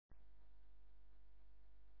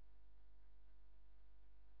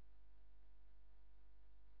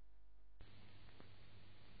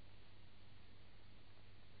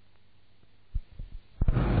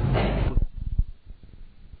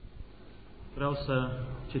Vreau să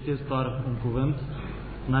citesc doar un cuvânt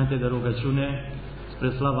înainte de rugăciune spre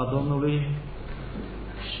slava Domnului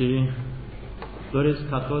și doresc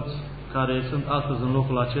ca toți care sunt astăzi în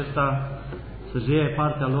locul acesta să-și iei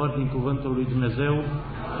partea lor din cuvântul lui Dumnezeu,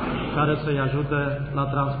 care să-i ajute la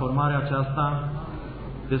transformarea aceasta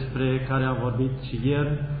despre care am vorbit și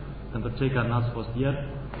ieri, pentru cei care n-ați fost ieri.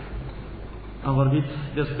 Am vorbit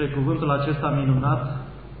despre cuvântul acesta minunat,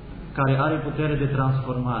 care are putere de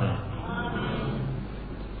transformare.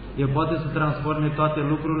 El poate să transforme toate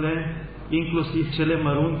lucrurile, inclusiv cele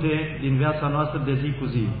mărunte din viața noastră de zi cu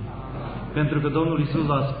zi. Pentru că Domnul Iisus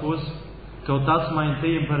a spus: căutați mai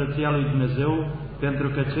întâi împărăția lui Dumnezeu, pentru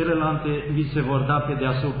că celelalte vi se vor da pe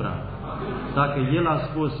deasupra. Dacă El a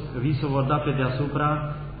spus că vi se vor da pe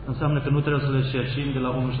deasupra, înseamnă că nu trebuie să le cerșim de la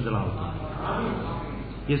unul și de la altul.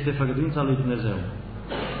 Este făgăduința lui Dumnezeu.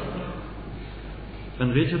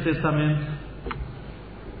 În Vechiul Testament,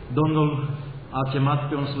 Domnul a chemat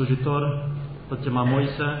pe un slujitor, îl chema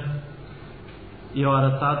Moise, i-a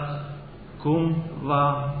arătat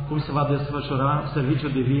cum se va desfășura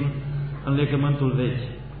serviciul divin în legământul vechi.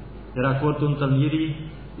 Era cortul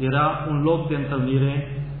întâlnirii, era un loc de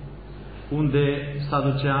întâlnire unde se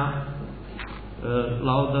aducea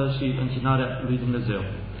laudă și închinarea lui Dumnezeu,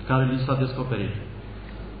 care li s-a descoperit.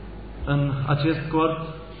 În acest cort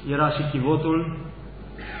era și chivotul,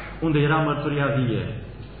 unde era mărturia vie,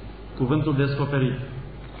 cuvântul descoperit.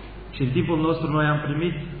 Și în timpul nostru noi am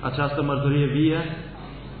primit această mărturie vie,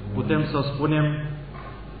 putem să o spunem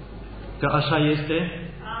că așa este,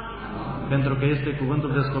 pentru că este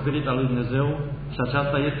cuvântul descoperit al lui Dumnezeu și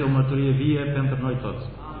aceasta este o mărturie vie pentru noi toți.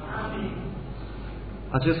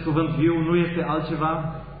 Acest cuvânt viu nu este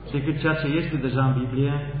altceva decât ceea ce este deja în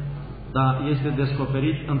Biblie, dar este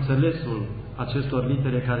descoperit înțelesul acestor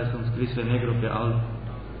litere care sunt scrise negru pe alb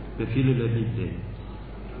pe filele Bibliei.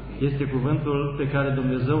 Este cuvântul pe care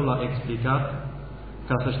Dumnezeu l-a explicat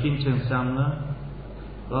ca să știm ce înseamnă,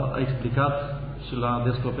 l-a explicat și l-a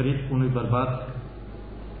descoperit unui bărbat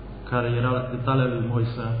care era de talia lui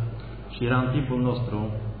Moise și era în timpul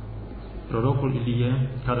nostru, prorocul Ilie,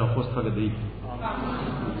 care a fost făgăduit.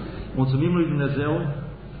 Mulțumim lui Dumnezeu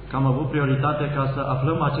că am avut prioritate ca să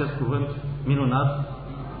aflăm acest cuvânt minunat,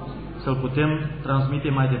 să-l putem transmite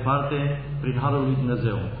mai departe prin harul lui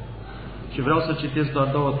Dumnezeu. Și vreau să citesc doar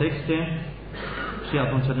două texte și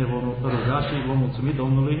atunci ne vom ruga și vom mulțumi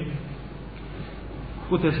Domnului.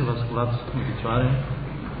 Puteți să vă sculați în picioare.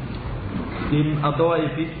 Din a doua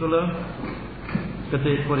epistolă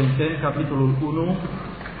către Corinteni, capitolul 1,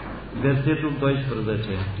 versetul 12.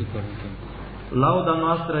 Lauda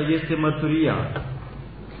noastră este mărturia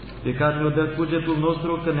pe care ne-o dă cugetul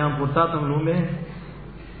nostru că ne-am purtat în lume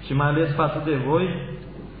și mai ales față de voi,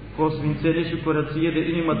 cu o sfințenie și curăție de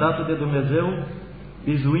inimă dată de Dumnezeu,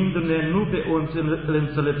 bizuindu-ne nu pe o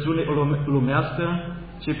înțelepciune lumească,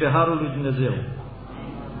 ci pe harul lui Dumnezeu.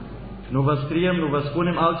 Nu vă scriem, nu vă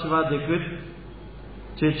spunem altceva decât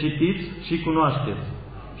ce citiți și cunoașteți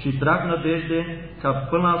și trag nădejde ca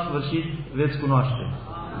până la sfârșit veți cunoaște.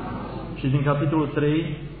 Și din capitolul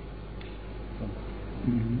 3,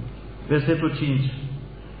 versetul 5.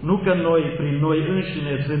 Nu că noi, prin noi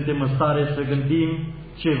înșine, suntem în stare să gândim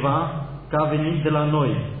ceva ca venit de la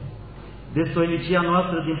noi. Destoinicia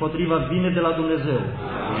noastră, dimpotriva, vine de la Dumnezeu,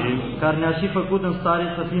 care ne-a și făcut în stare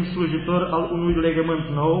să fim slujitori al unui legământ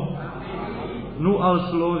nou, nu al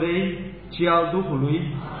slovei, ci al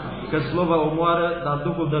Duhului, că slova omoară, dar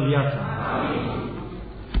Duhul dă viață.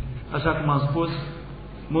 Așa cum am spus,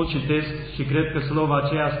 mulți citesc și cred că slova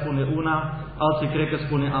aceea spune una, alții cred că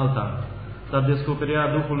spune alta. Dar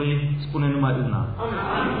descoperirea Duhului spune numai una.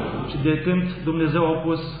 Și de când Dumnezeu a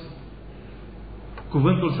pus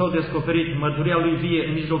cuvântul Său descoperit, mărturia Lui vie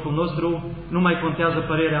în mijlocul nostru, nu mai contează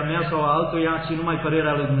părerea mea sau a altuia, ci numai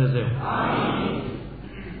părerea Lui Dumnezeu.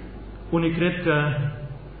 Unii cred că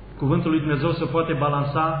cuvântul Lui Dumnezeu se poate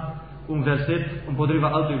balansa un verset împotriva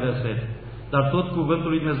altui verset. Dar tot cuvântul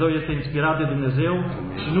Lui Dumnezeu este inspirat de Dumnezeu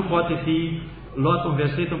și nu poate fi luat un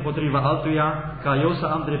verset împotriva altuia ca eu să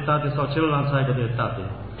am dreptate sau celălalt să aibă dreptate.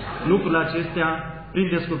 Lucrurile acestea, prin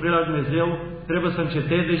descoperirea lui Dumnezeu, trebuie să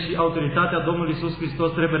înceteze și autoritatea Domnului Iisus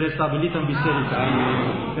Hristos trebuie restabilită în biserică.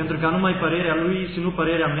 Pentru ca numai părerea Lui și nu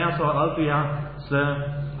părerea mea sau altuia să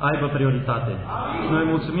aibă prioritate. Și noi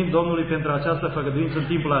mulțumim Domnului pentru această făgăduință în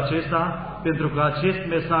timpul acesta, pentru că acest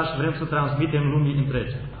mesaj vrem să transmitem lumii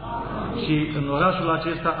întregi. Și în orașul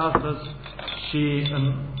acesta astăzi și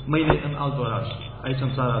mâine în alt oraș, aici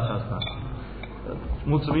în țara aceasta.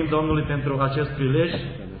 Mulțumim Domnului pentru acest prilej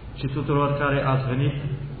și tuturor care ați venit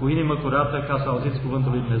cu inimă curată ca să auziți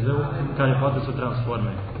cuvântul lui Dumnezeu care poate să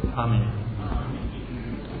transforme. Amin.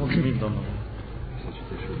 Mulțumim Domnului.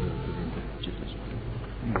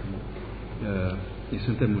 Îi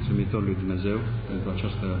suntem mulțumitori lui Dumnezeu pentru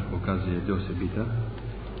această ocazie deosebită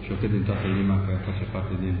și eu cred din toată inima că face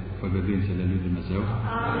parte din făgăduințele lui Dumnezeu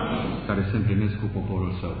care se împlinesc cu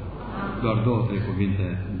poporul său. Doar 2-3 cuvinte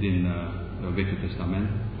din Vechiul Testament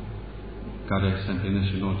care se împlinesc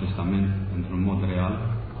și în Noul Testament într-un mod real,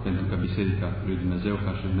 pentru că Biserica lui Dumnezeu,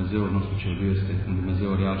 ca și Dumnezeul nostru cel viu, este un Dumnezeu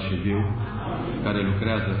real și viu, care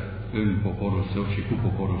lucrează în poporul său și cu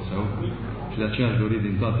poporul său. Și de aceea aș dori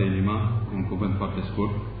din toată inima, un cuvânt foarte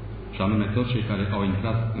scurt, și anume toți cei care au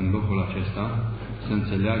intrat în locul acesta să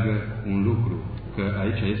înțeleagă un lucru, că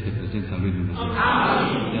aici este prezența lui Dumnezeu.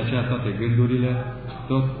 De aceea toate gândurile,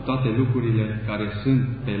 toate lucrurile care sunt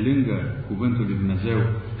pe lângă cuvântul lui Dumnezeu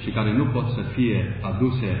și care nu pot să fie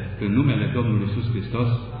aduse în numele Domnului Iisus Hristos,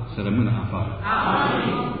 să rămână afară.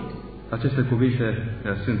 Aceste cuvinte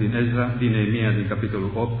sunt din Ezra, din Neemia, din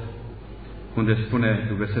capitolul 8, unde spune,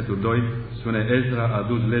 în versetul 2, spune: Ezra a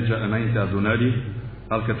dus legea înaintea adunării,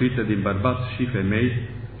 alcătuită din bărbați și femei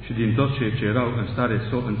și din toți cei ce erau în stare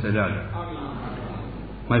să o înțeleagă.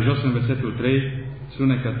 Mai jos, în versetul 3,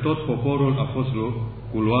 spune că tot poporul a fost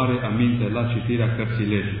cu luare aminte la citirea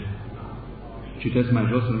cărții legii. Citesc mai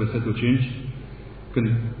jos, în versetul 5,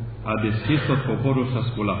 când a deschis tot poporul s-a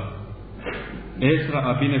sculat. Ezra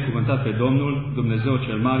a binecuvântat pe Domnul, Dumnezeu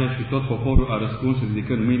cel mare, și tot poporul a răspuns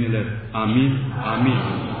ridicând mâinile: Amin, amin.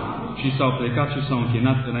 Și s-au plecat și s-au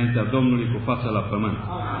închinat înaintea Domnului cu fața la pământ.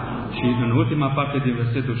 Și în ultima parte din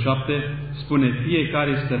versetul 7 spune: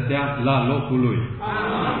 fiecare stătea la locul lui.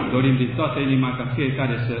 Dorim din toată inima ca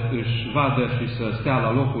fiecare să își vadă și să stea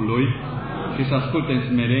la locul lui și să asculte în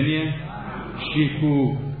smerenie și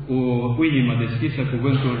cu o inimă deschisă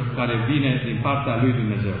cuvântul care vine din partea lui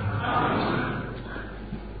Dumnezeu.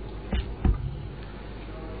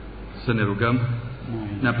 Să ne rugăm,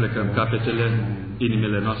 ne aplecăm capetele,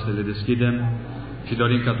 inimile noastre le deschidem și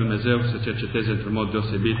dorim ca Dumnezeu să cerceteze într-un mod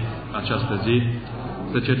deosebit această zi,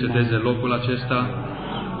 să cerceteze locul acesta.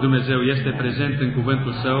 Dumnezeu este prezent în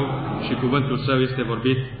cuvântul Său și cuvântul Său este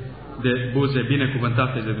vorbit de buze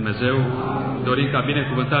binecuvântate de Dumnezeu. Dorim ca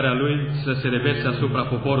binecuvântarea Lui să se reverse asupra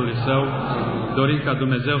poporului Său. Dorim ca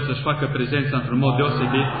Dumnezeu să-și facă prezența într-un mod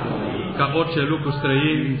deosebit, ca orice lucru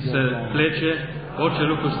străin să plece, orice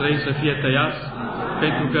lucru străin să fie tăiat,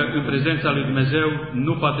 pentru că în prezența lui Dumnezeu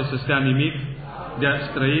nu poate să stea nimic de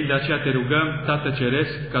străin. De aceea te rugăm, Tată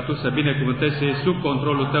Ceresc, ca Tu să binecuvântezi, să iei sub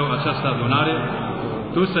controlul Tău această adunare,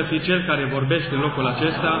 Tu să fii Cel care vorbești în locul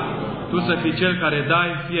acesta, Tu să fii Cel care dai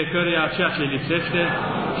fiecăruia ceea ce îi lipsește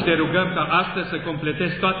și te rugăm ca astăzi să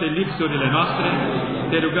completezi toate lipsurile noastre.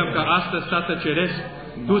 Te rugăm ca astăzi, Tată Ceresc,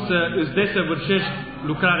 Tu să îți desăvârșești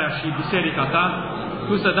lucrarea și biserica Ta,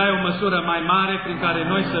 Tu să dai o măsură mai mare prin care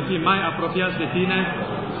noi să fim mai apropiați de Tine.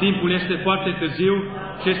 Timpul este foarte târziu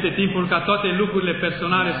și este timpul ca toate lucrurile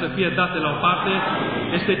personale să fie date la o parte.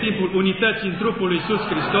 Este timpul unității în trupul lui Iisus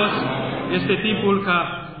Hristos. Este timpul ca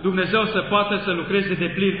Dumnezeu să poată să lucreze de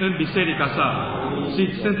plin în biserica sa. Și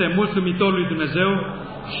suntem mulțumitori lui Dumnezeu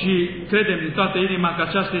și credem din toată inima că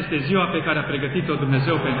aceasta este ziua pe care a pregătit-o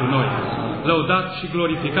Dumnezeu pentru noi. Lăudat și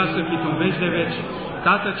glorificat să fii Tu în veci de veci,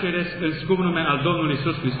 Tată Ceresc, în scump nume al Domnului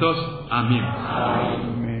Iisus Hristos. Amin.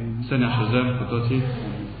 Amin. Să ne așezăm cu toții.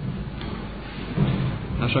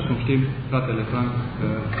 Așa cum știm, fratele Frank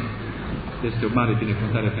este o mare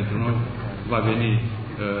binecuvântare pentru noi.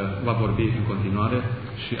 Va vorbi în continuare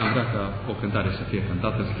și am vrea ca o cântare să fie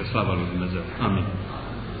cântată spre slava lui Dumnezeu. Amin.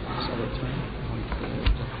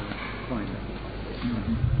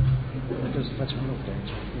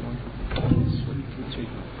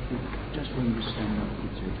 Just when you stand up, you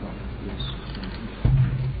take off. Yes.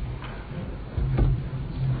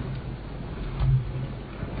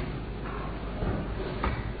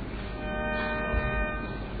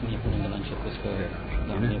 Mie până de la început că...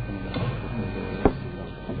 Da, mie până de la început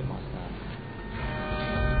avem asta.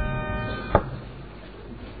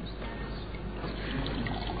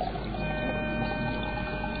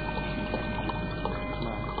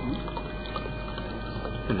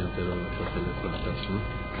 Pune-te la fratele Frank, nu?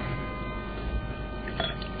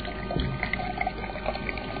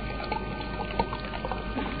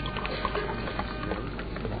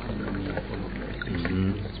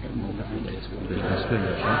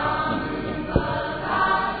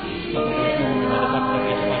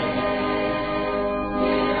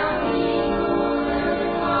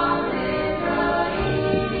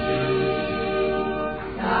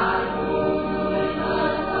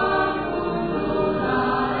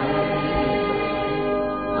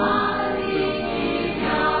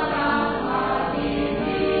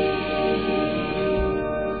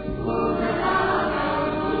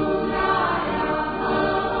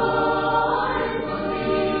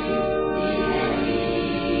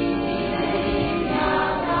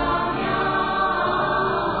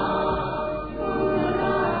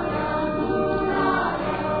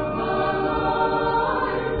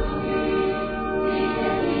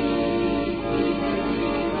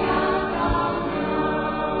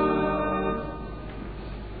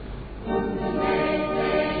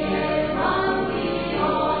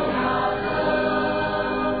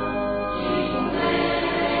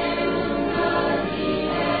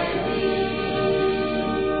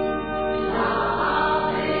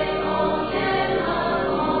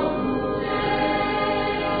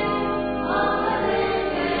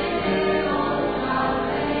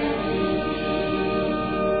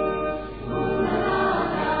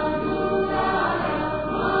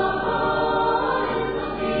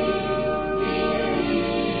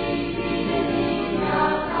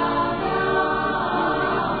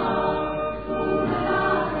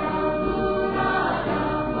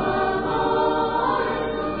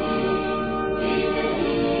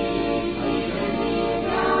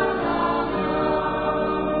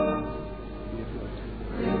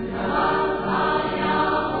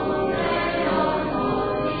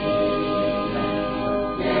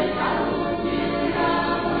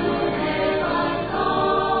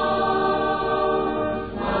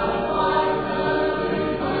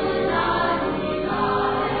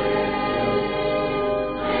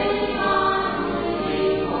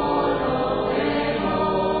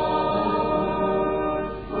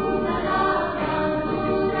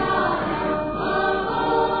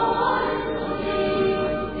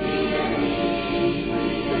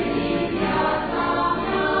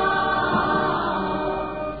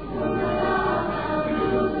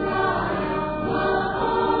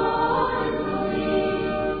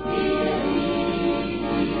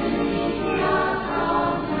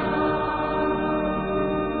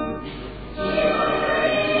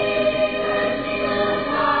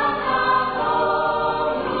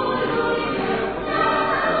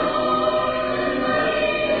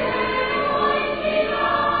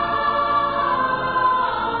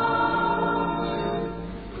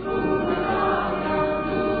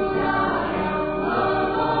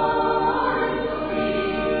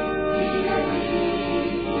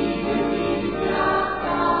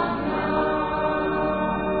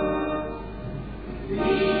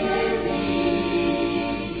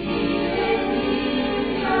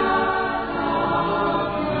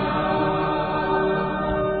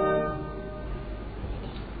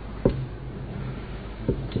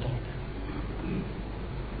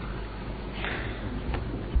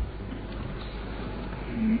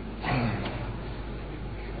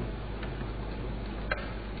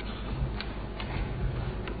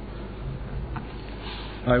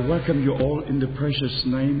 I welcome you all in the precious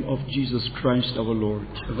name of Jesus Christ our Lord.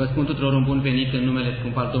 Vă spun tuturor un bun venit în numele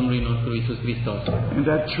scump al Domnului nostru Iisus Hristos. And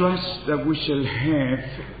I trust that we shall have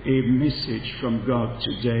a message from God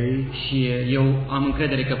today. Și eu am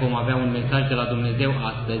încredere că vom avea un mesaj de la Dumnezeu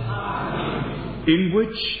astăzi, in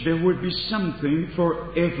which there will be something for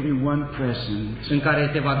everyone present. în care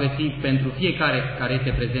se va găsi pentru fiecare care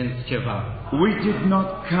este prezent ceva. We did not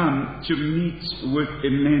come to meet with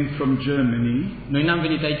a man from Germany. Noi n-am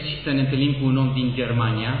venit aici să ne întâlnim cu un om din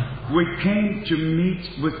Germania. We came to meet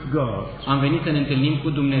with God. Am venit să ne întâlnim cu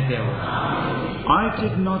Dumnezeu. I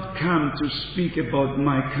did not come to speak about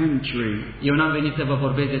my country. Eu n-am venit să vă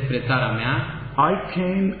vorbesc despre țara mea. I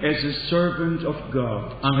came as a servant of God.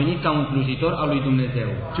 Am venit ca un slujitor al lui Dumnezeu.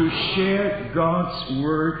 To share God's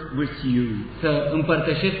word with you. Să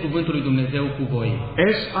împărtășesc cuvântul lui Dumnezeu cu voi.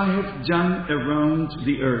 As I have done around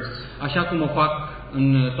the earth. Așa cum o fac în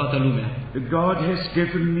toată lumea. God has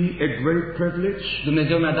given me a great privilege.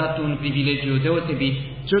 Dumnezeu mi-a dat un privilegiu deosebit.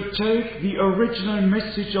 To take the original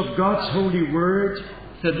message of God's holy word.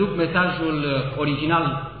 Să duc mesajul original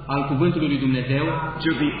al cuvântului lui Dumnezeu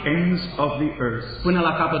to the ends of the earth. Până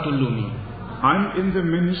la capătul lumii. I'm in the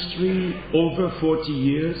ministry over 40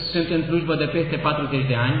 years. Sunt în slujbă de peste 40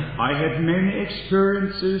 de ani. I had many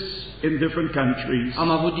experiences in different countries. Am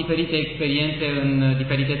avut diferite experiențe în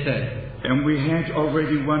diferite țări. And we had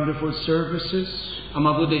already wonderful services. Am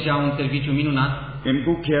avut deja un serviciu minunat in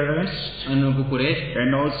Bucharest, în București, and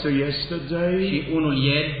also yesterday. Și unul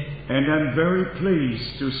ieri. And I'm very pleased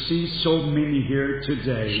to see so many here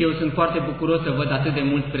today. Și eu sunt foarte bucuros să văd atât de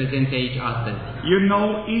mulți prezenți aici astăzi. You know,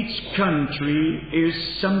 each country is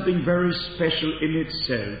something very special in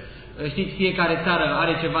itself. Știți, fiecare țară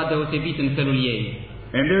are ceva deosebit în felul ei.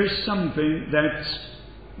 And there's something that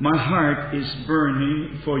my heart is burning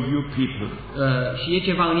for you people. Și e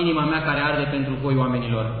ceva în inima mea care arde pentru voi,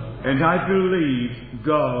 oamenilor. And I believe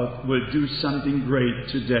God will do something great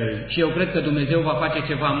today. Și eu cred că Dumnezeu va face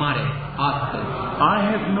ceva mare astăzi. I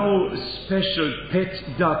have no special pet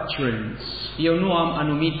doctrines. Eu nu am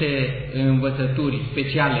anumite învățături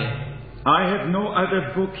speciale. I have no other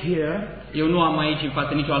book here. Eu nu am aici în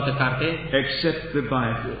față nicio altă carte. Except the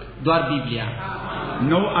Bible. Doar Biblia.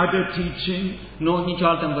 No other teaching. Nu nicio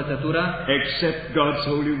altă învățătură. Except God's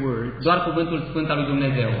holy word. Doar cuvântul sfânt al lui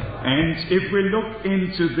Dumnezeu. And if we look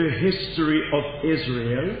into the history of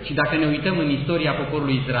Israel, și dacă ne uităm în istoria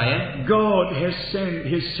poporului Israel, God has sent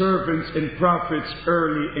His servants and prophets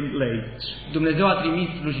early and late. Dumnezeu a trimis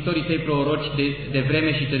slujitorii săi proroci de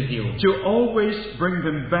vreme și târziu. To always bring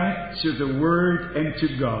them back to the word and to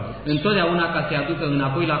God. Întotdeauna ca să-i aducă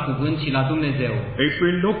înapoi la cuvânt și la Dumnezeu. If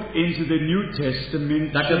we look into the New Testament,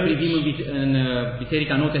 dacă privim în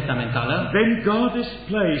Biserica Nou Testamentală, then God has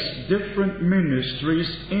placed different ministries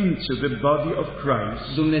into the body of Christ.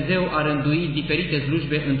 Dumnezeu a rânduit diferite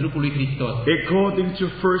slujbe în trupul lui Hristos. According to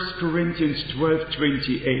 1 Corinthians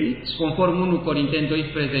 12:28, conform 1 Corinteni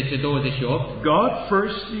 12:28, God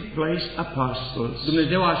firstly placed apostles.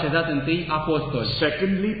 Dumnezeu a așezat întâi apostoli.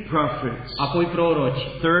 Secondly, prophets. Apoi proroci.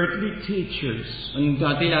 Thirdly, teachers. În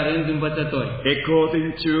al treilea rând, învățători. According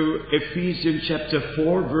to Ephesians chapter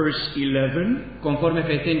 4 verse 11, conform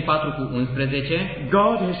Efeseni 4:11,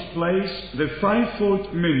 God has placed the fivefold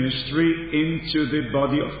ministry into the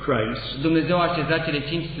body of Christ. Dumnezeu a așezat cele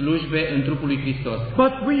 5 slujbe în trupul lui Hristos.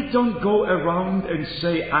 But we don't go around and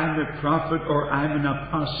say I'm a prophet or I'm an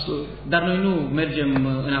apostle. Dar noi nu mergem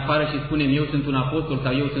în afară și spunem eu sunt un apostol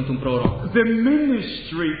sau eu sunt un proroc. The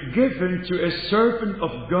ministry given to a servant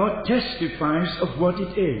of God testifies of what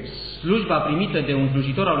it is. Slujba primită de un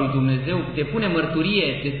slujitor al lui Dumnezeu depune mărturie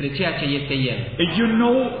despre ceea ce este el.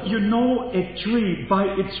 You know a tree by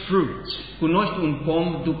its fruit. Cunoști un pom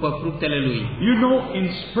după fructele lui. You know in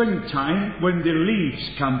springtime when the leaves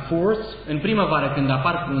come forth, în primăvară când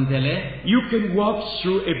apar frunzele, you can walk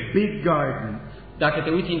through a big garden. Dacă te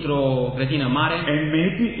uiți într-o grădină mare, and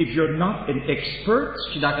maybe if you're not an expert,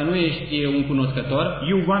 și dacă nu ești un cunoscător,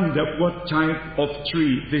 you wonder what type of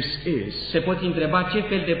tree this is. Te poți întreba ce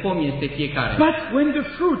fel de pom este fiecare. But when the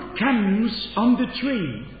fruit comes on the tree,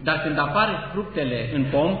 dar când apar fructele în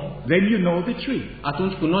pom, then you know the tree.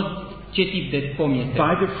 Atunci cunoști ce tip de pom este.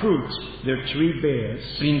 By the fruit the tree bears.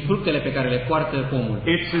 Prin fructele pe care le poartă pomul.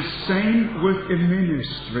 It's the same with a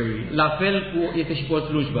ministry. La fel este și cu o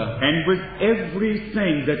slujbă. And with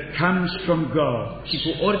everything that comes from God. Și cu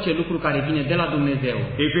orice lucru care vine de la Dumnezeu.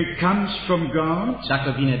 If it comes from God, dacă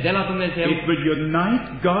vine de la Dumnezeu, it will unite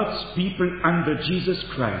God's people under Jesus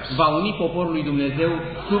Christ. Va uni poporul lui Dumnezeu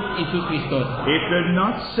sub Iisus Hristos. It will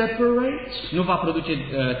not separate. Nu va produce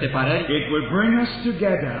separări. It will bring us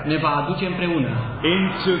together. Ne va aduce împreună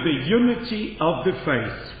into the unity of the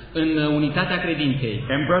faith. în unitatea credinței.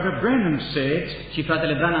 And Brother Branham said, Și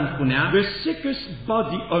fratele Branham spunea, the sickest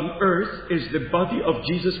body on earth is the body of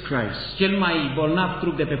Jesus Christ. cel mai bolnav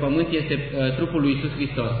trup de pe pământ este trupul lui Iisus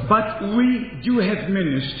Hristos. But we do have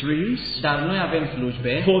ministries Dar noi avem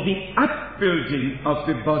slujbe for the upbuilding of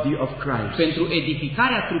the body of Christ. pentru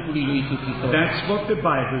edificarea trupului lui Iisus Hristos. That's what the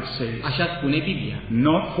Bible says. Așa spune Biblia.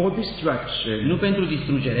 Not for destruction, Nu pentru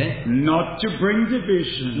distrugere, not to bring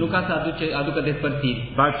division, nu ca să aducă despărțiri,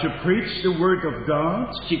 but to preach the word of God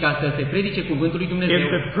ci ca să se predice cuvântul lui Dumnezeu in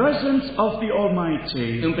the presence of the Almighty.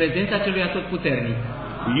 în prezența celui atotputernic.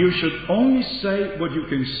 You should only say what you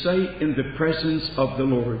can say in the presence of the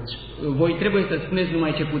Lord. Voi trebuie să spuneți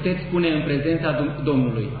numai ce puteți spune în prezența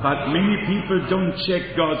Domnului. But many people don't check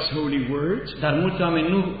God's holy word, Dar mulți oameni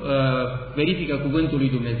nu verifică cuvântul lui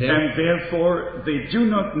Dumnezeu and therefore they do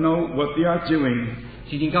not know what they are doing.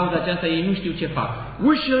 și din cauza aceasta ei nu știu ce fac.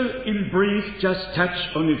 We shall in brief just touch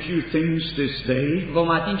on a few things this day. Vom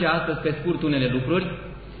atinge astăzi pe scurt unele lucruri.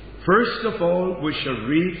 First of all, we shall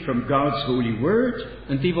read from God's holy word.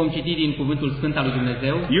 Întâi vom citi din cuvântul sfânt al lui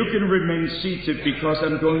Dumnezeu. You can remain seated because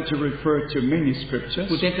I'm going to refer to many scriptures.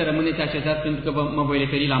 Puteți să rămâneți așezați pentru că mă voi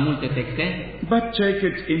referi la multe texte, But take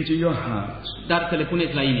it into your heart. dar să le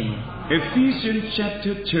puneți la inimă. Ephesians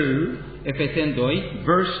chapter 2, Efeseni 2,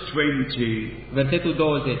 verse 20. versetul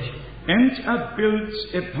 20. And are built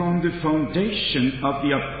upon the foundation of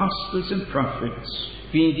the apostles and prophets,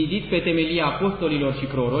 Fiind zidit pe temelia apostolilor și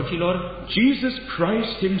prorocilor, Jesus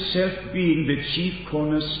Christ himself being the chief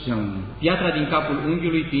cornerstone. piatra din capul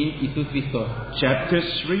unghiului fiind Iisus Hristos. Chapter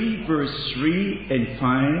 3, verse 3 and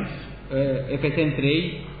 5. Efeseni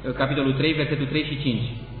 3, capitolul 3, versetul 3 și 5.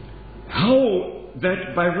 How that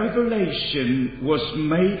by revelation was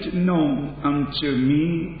made known unto me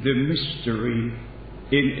the mystery,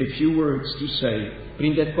 in a few words to say.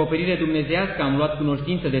 Prin descoperire dumnezeiască am luat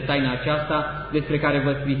cunoștință de taina aceasta, despre care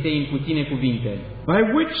vă scrisei în puține cuvinte. By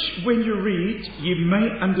which, when you read, ye may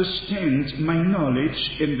understand my knowledge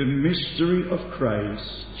in the mystery of Christ,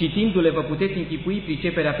 Citindu-le vă puteți închipui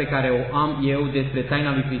priceperea pe care o am eu despre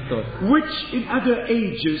taina lui Hristos, which in other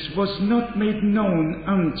ages was not made known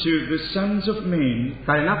unto the sons of men,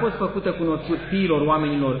 care n-a fost făcută cunoscut fiilor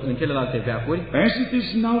oamenilor în celelalte veacuri, as it is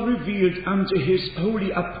now revealed unto his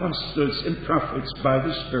holy apostles and prophets by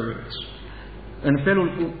the Spirit. în felul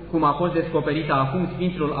cum a fost descoperită acum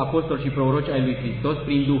Sfinților Apostoli și Proroci ai lui Hristos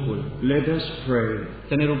prin Duhul. Let us pray.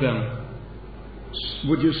 Să ne rugăm.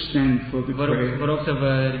 Would you stand for the Vă prayer? rog să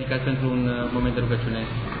vă ridicați pentru un moment de rugăciune.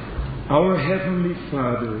 Our Heavenly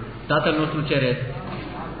Father, Tatăl nostru Ceresc,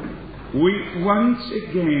 we once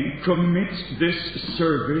again commit this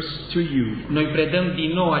service to you. noi predăm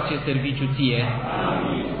din nou acest serviciu ție.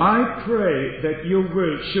 I pray that your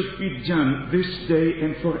will should be done this day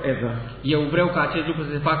and forever, Eu vreau ca acest lucru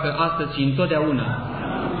să se facă astăzi și întotdeauna,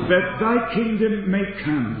 that thy kingdom may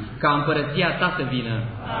come, ca împărăția ta să vină,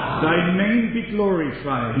 thy name be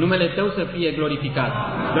glorified, numele tău să fie glorificat,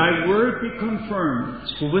 thy word be confirmed,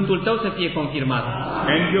 cuvântul tău să fie confirmat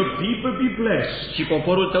and your people be blessed și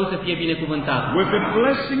poporul tău să fie binecuvântat with the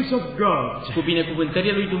blessings of God cu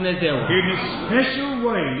binecuvântările lui Dumnezeu in a special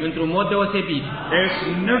way într-un mod deosebit, as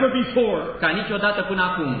never before. ca niciodată până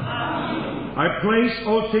acum. I place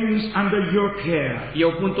all things under your care. Eu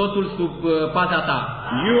pun totul sub paza ta.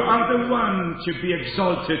 You are the one to be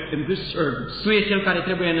exalted in this service. Tu ești cel care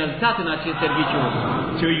trebuie înălțat în acest serviciu.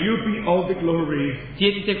 To you be all the glory,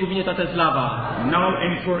 Ție ți se cuvine toată slava, now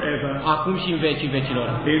and forever. acum și în vecii vecilor.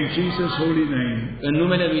 In Jesus' holy name. În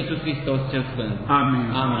numele lui Iisus Hristos cel Sfânt. Amen.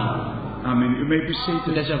 Amin. Amen. You may be seated.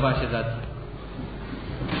 Puteți să vă așezați.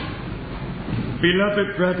 Beloved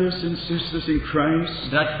brothers and sisters in Christ,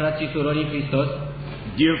 Dragi frați și surori în Hristos,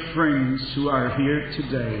 dear friends who are here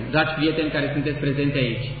today, dragi prieteni care sunteți prezenți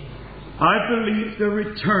aici, I believe the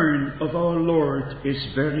return of our Lord is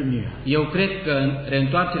very near. eu cred că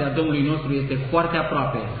reîntoarcerea Domnului nostru este foarte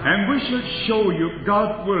aproape And we shall show you, God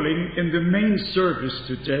willing, in the main service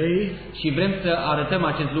today, și vrem să arătăm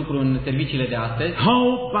acest lucru în serviciile de astăzi, how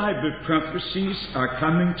Bible prophecies are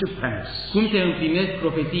coming to pass. cum se împlinesc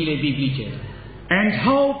profețiile biblice And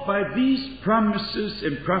how by these promises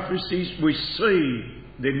and prophecies we see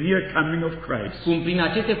the near coming of Christ. cum prin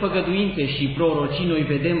aceste făgăduințe și prorocii noi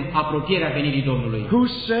vedem apropierea venirii Domnului, Who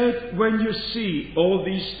said, when you see all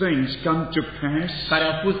these things come to pass, care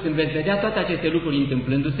a spus când veți vedea toate aceste lucruri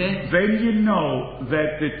întâmplându-se, then you know that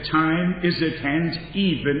the time is at hand,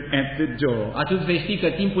 even at the door. atunci vei ști că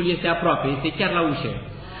timpul este aproape, este chiar la ușă.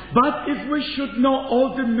 But if we should know all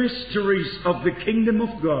the mysteries of the kingdom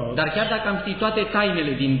of God, Dar chiar dacă am ști toate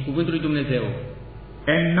tainele din Cuvântul lui Dumnezeu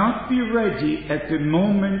and not be ready at the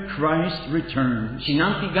moment Christ returns, și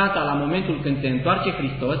n-am fi gata la momentul când se întoarce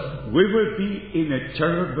Hristos, we will be in a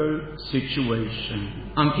terrible situation.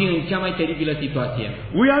 am fi în cea mai teribilă situație.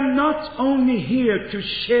 We are not only here to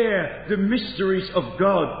share the mysteries of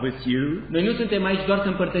God with you, Noi nu suntem aici doar să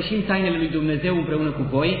împărtășim tainele lui Dumnezeu împreună cu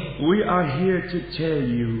voi, we are here to tell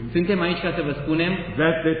you suntem aici ca să vă spunem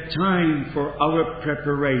that the time for our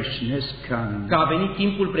preparation has come. că a venit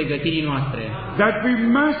timpul pregătirii noastre, That we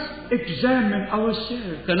must examine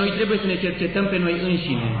ourselves, că noi trebuie să ne cercetăm pe noi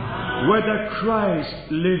înșine, whether Christ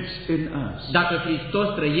lives in us, dacă Hristos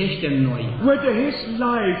trăiește în noi, whether His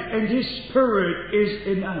life and His Spirit is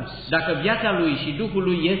in us, dacă viața Lui și Duhul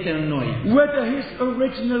Lui este în noi, whether His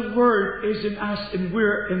original Word is in us and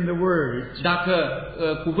we're in the Word, dacă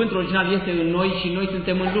cuvântul original este în noi și noi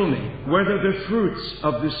suntem în lume, whether the fruits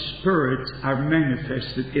of the Spirit are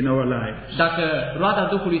manifested in our lives. dacă roada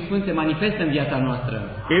Duhului Sfânt se manifestă în viața noastră.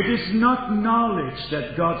 It is not knowledge that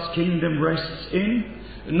God's kingdom rests in.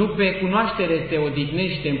 Nu pe cunoaștere se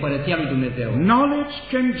odihnește împărăția lui Dumnezeu. Knowledge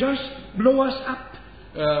can just blow us up.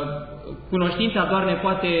 Cunoștința doar ne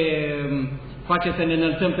poate face să ne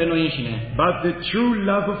înălțăm pe noi înșine. But the true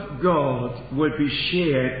love of God will be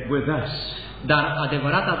shared with us. Dar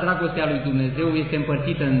adevărata dragoste a lui Dumnezeu este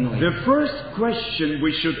împărțită în noi. The first question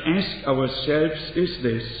we should ask ourselves is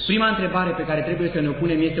this: Prima întrebare pe care trebuie să ne o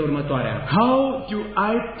punem este următoarea. how do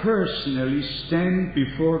I personally stand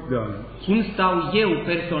before God? Cum stau eu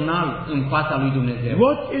personal în fața lui Dumnezeu?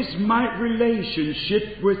 What is my relationship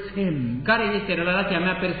with Him? Care este relația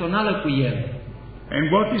mea personală cu El?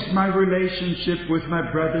 And what is my relationship with my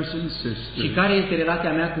brothers and Și sisters? care este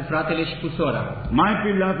relația mea cu fratele și cu sora? My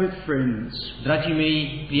beloved friends, Dragii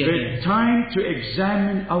mei prieteni, the time to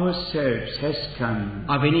examine ourselves has come.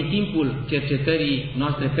 a venit timpul cercetării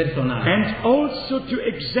noastre personale. And also to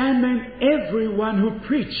examine everyone who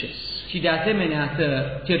preaches. Și de asemenea să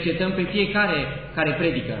cercetăm pe fiecare care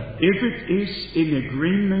predică. If it is in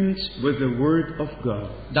agreement with the Word of God.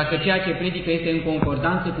 Dacă ceea ce predică este în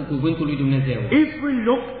concordanță cu cuvântul lui Dumnezeu. If we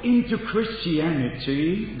look into Christianity,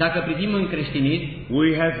 Dacă privim în creștinism, we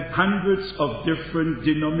have hundreds of different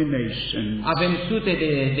denominations. avem sute de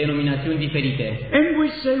denominațiuni diferite. And we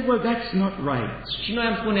say, well, that's not right. Și noi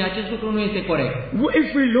am spune, acest lucru nu este corect. If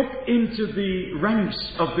we look into the ranks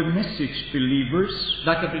of the message believers,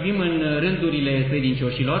 Dacă privim în rândurile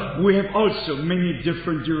credincioșilor, we have also many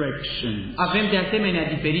different directions. avem de asemenea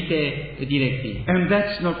diferite direcții. And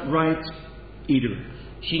that's not right either.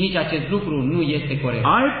 Și nici acest lucru nu este corect.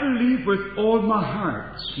 I believe with all my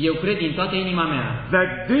heart Eu cred din toată inima mea that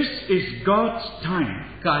this is God's time,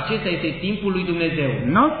 că acesta este timpul lui Dumnezeu.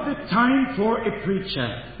 not the time for a preacher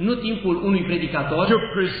Nu timpul unui predicator to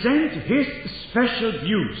present his special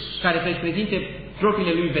views, care să-și prezinte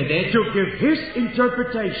propriile lui vederi, to give his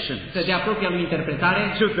interpretation să dea propria lui interpretare,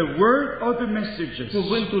 to the word or the messages.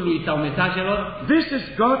 cuvântului sau mesajelor. This is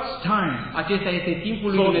God's time Acesta este timpul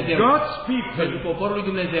lui for Dumnezeu. God's people Pentru poporul lui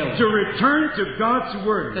Dumnezeu to return to God's să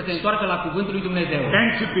word se întoarcă la cuvântul lui Dumnezeu and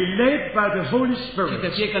to be led by the Holy și să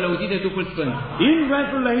Spirit. fie călăuzit de Duhul Sfânt. In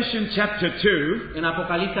Revelation chapter 2, În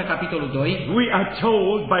Apocalipsa, capitolul 2, we are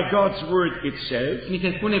told by God's word itself, ni se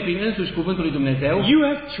spune prin însuși cuvântul lui Dumnezeu: you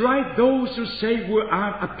have tried those who say we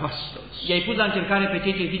are apostles, i-ai pus la încercare pe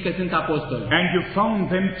cei ce zic că sunt apostoli and you found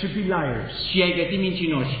them to be liars. și i-ai găsit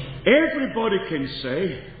mincinoși. Everybody can say,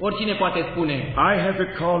 Oricine poate spune: I have a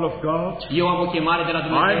call of God, eu am o chemare de la I'm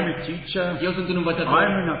Dumnezeu, a teacher, eu sunt un învățător,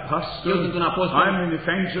 I'm an eu apostle, sunt un apostol, I'm an eu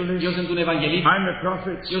evangelist, sunt un evanghelist, I'm a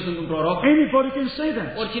prophet. eu sunt un proroc. Anybody can say that.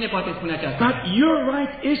 Oricine poate spune aceasta. But your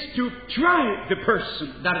right is to try the person.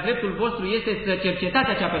 Dar dreptul vostru este să cercetați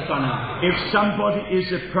acea persoană. If somebody is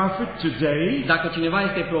a prophet today, Dacă cineva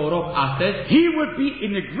este proroc astăzi, he would be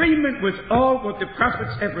in agreement with all what the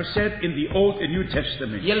prophets ever said in the Old and New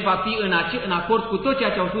Testament. el va fi în acord cu tot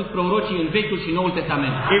ceea ce au spus prorocii în Vechiul și Noul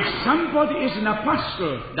Testament. If somebody is an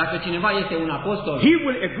apostle, Dacă cineva este un apostol, he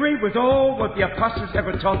will agree with all what the apostles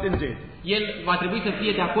ever taught and did. el va trebui să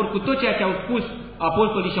fie de acord cu tot ceea ce au spus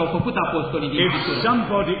apostolii și au făcut apostolii din If Scriptură.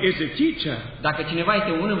 somebody is a teacher, Dacă cineva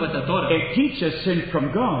este un învățător, a teacher sent from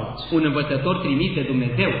God, un învățător trimis de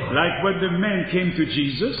Dumnezeu, like when the man came to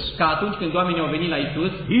Jesus, ca atunci când oamenii au venit la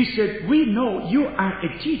Isus, he said, we know you are a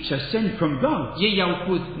teacher sent from God. ei i-au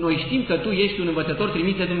spus: noi știm că tu ești un învățător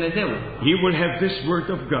trimis de Dumnezeu. He will have this word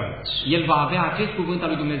of God. El va avea acest cuvânt al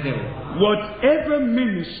lui Dumnezeu. Whatever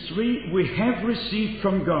ministry we have received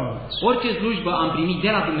from God Orice slujbă am primit de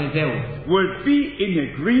la Dumnezeu will be in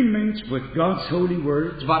agreement with God's holy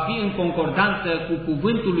word, va fi în concordanță cu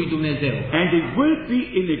cuvântul lui Dumnezeu and it will be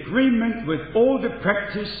in agreement with all the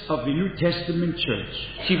practice of the New Testament church.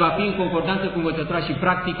 și va fi în concordanță cu învățătura și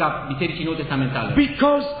practica Bisericii Nou Testamentale.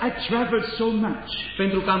 Because I traveled so much,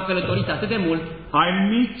 Pentru că am călătorit atât de mult, I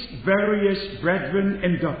meet various brethren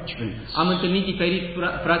and doctrines. am întâlnit diferiți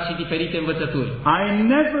frați și diferite învățături. I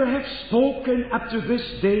never have spoken up to this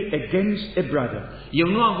day against a brother. Eu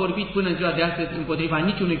nu am vorbit până în ziua de astăzi împotriva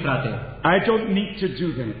niciunui frate. I don't need to do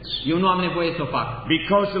that. Eu nu am nevoie să o fac.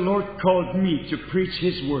 Because the Lord called me to preach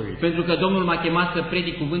His word. Pentru că Domnul m-a chemat să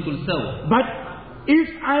predic cuvântul Său. But if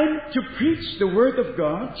I'm to preach the word of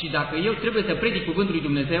God, Și dacă eu trebuie să predic cuvântul lui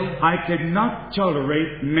Dumnezeu, I cannot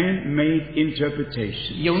tolerate man-made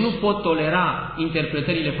interpretation. eu nu pot tolera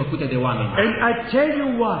interpretările făcute de oameni. And I tell you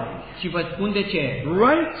why. Și vă spun de ce.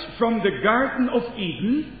 Right from the Garden of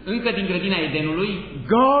Eden, Încă din grădina Edenului,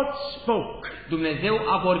 God spoke. Dumnezeu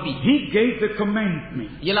a vorbit. He gave the commandment.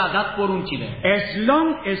 El a dat poruncile. As long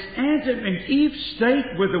as Adam and Eve stayed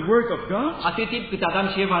with the word of God, Atât timp cât Adam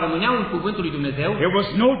și Eva rămâneau în cuvântul lui Dumnezeu, there was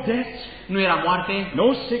no death, nu era moarte, no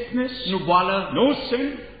sickness, nu boală, no sin.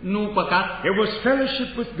 nu păcat, There was fellowship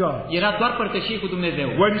with God. era doar părtășie cu Dumnezeu.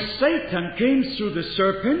 When Satan came through the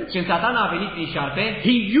serpent, Când Satan a venit prin șarpe,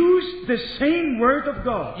 he used the same word of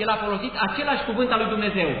God, el a folosit același cuvânt al lui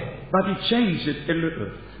Dumnezeu, but he changed it a little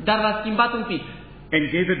dar l-a schimbat un pic and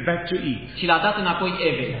gave it back to Eve. și l-a dat înapoi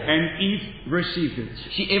Evei. And Eve received it.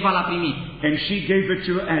 Și Eva l-a primit And she gave it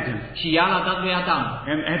to Adam. și ea l-a dat lui Adam.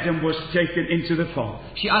 And Adam was taken into the fall.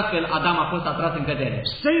 Și astfel Adam a fost atras în cădere.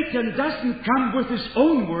 Satan doesn't come with his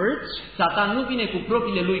own words. Satan nu vine cu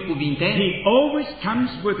propriile lui cuvinte, He always comes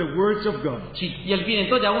with the words of God. ci el vine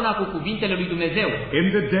întotdeauna cu cuvintele lui Dumnezeu. In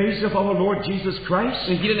the days of our Lord Jesus Christ,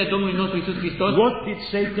 În zilele Domnului nostru Iisus Hristos, what did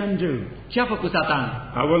Satan do? ce a făcut Satan?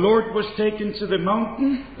 Our Lord was taken to the mountain,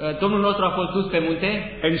 Domnul nostru a fost dus pe munte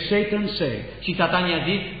and Satan said, și Satan i-a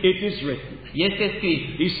zis, "It is written." este scris.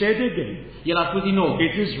 He said again, El a spus din nou,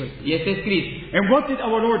 "It is written." este scris. And what did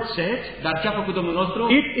our Lord say? Dar ce a făcut Domnul nostru?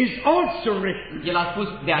 It is also written. El a spus,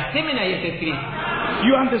 de asemenea este scris.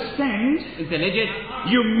 You understand? Înțelegeți?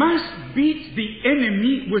 You must beat the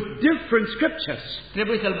enemy with different scriptures.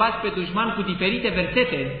 Trebuie să-l bați pe dușman cu diferite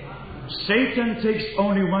versete. Satan takes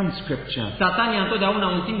only one scripture. Satan ia întotdeauna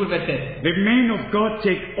un singur verset. The men of God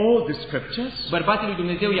take all the scriptures Bărbații lui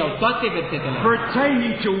Dumnezeu iau toate versetele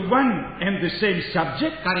pertaining to one and the same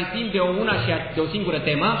subject, care țin de una și de o singură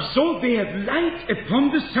temă, so they have light upon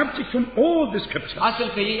the subject from all the scriptures. astfel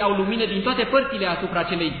că ei au lumină din toate părțile asupra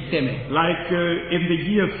acelei teme. Like in the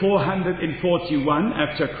year 441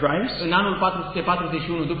 after Christ, În anul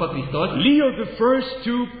 441 după Hristos, Leo the First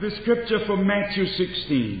took the scripture from Matthew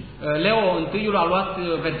 16, Leo I a luat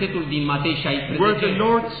versetul din Matei where the 16,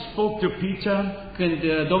 Lord spoke to Peter, când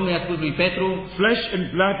Domnul i-a spus lui Petru, "Flesh and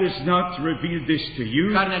blood has not revealed this to you,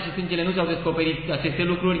 carnea și sângele nu ți-au descoperit aceste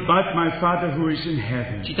lucruri, but my Father who is in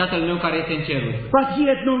heaven." ci Tatăl meu care este în ceruri. But he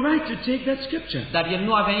had no right to take that scripture. Dar el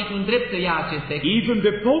nu avea niciun drept să ia acest text. Even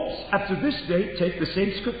the popes up to this day take the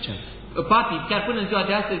same scripture. Papii, chiar până în ziua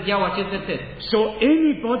de astăzi, iau acest verset. So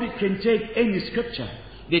anybody can take any scripture.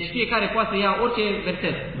 Deci fiecare poate să ia orice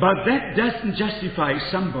verset. But that doesn't justify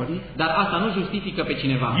somebody. Dar asta nu justifică pe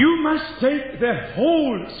cineva. You must take the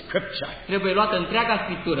whole scripture, Trebuie luată întreaga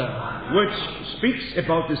Scriptură, which speaks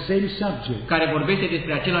about the same subject, care vorbește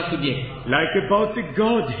despre același subiect. like about the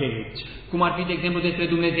Godhead, Cum ar fi, de exemplu, despre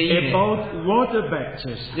Dumnezeire, about water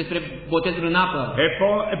baptism, despre botezul în apă,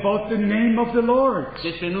 about the name of the Lord.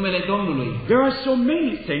 despre numele Domnului. There are so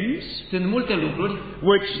many things Sunt multe lucruri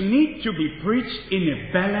which need to be preached in a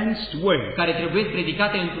balanced way. care trebuie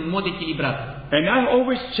predicate într-un mod echilibrat. And I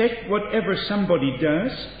always check whatever somebody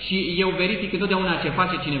does Și eu verific întotdeauna ce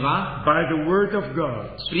face cineva by the Word of God.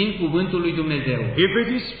 prin cuvântul lui Dumnezeu. If it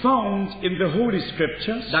is found in the Holy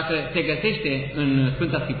Scriptures, Dacă se găsește în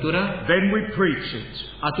Sfânta Scriptură, then we preach it.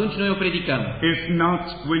 atunci noi o predicăm. If not,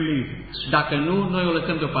 we leave it. Dacă nu, noi o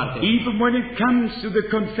lăsăm deoparte. Even when it comes to the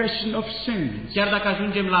confession of sins, Chiar dacă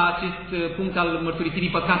ajungem la acest punct al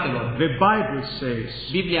mărturisirii păcatelor, the Bible says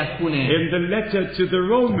Biblia spune in the letter to the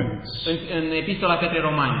Romans, în epistola către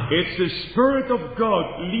Romani, it's the Spirit of God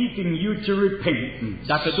leading you to repentance.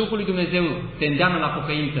 dacă Duhul lui Dumnezeu te îndeamnă la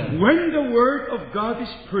pocăință, When the Word of God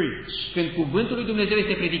is preached, când cuvântul lui Dumnezeu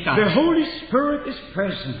este predicat, the Holy Spirit is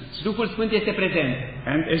present. Duhul Sfânt este prezent.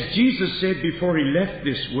 And as Jesus said before he left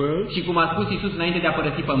this world, Și cum a spus Iisus înainte de a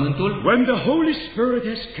părăsi pământul, when the Holy Spirit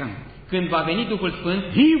has come, Când va veni Duhul Sfânt,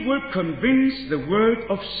 He will convince the world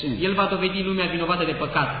of sin, El va dovedi lumea vinovată de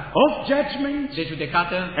păcat, of judgment, de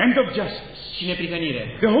judecată and of justice. și neprihănire.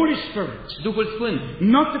 The Holy Spirit, Duhul Sfânt,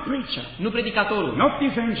 not the preacher, nu predicatorul, not the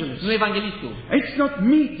evangelist. nu evanghelistul. It's not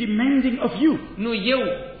me demanding of you. Nu eu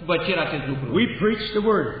vă cer acest lucru. We preach the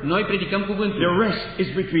word. Noi predicăm cuvântul. The rest is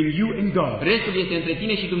between you and God. Restul este între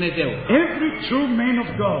tine și Dumnezeu. Every true man of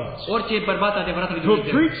God Orice bărbat adevărat al lui who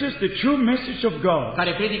Dumnezeu, preaches the true message of God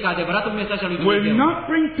care predică adevăratul mesaj al lui will Dumnezeu, not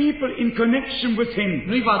bring people in connection with him.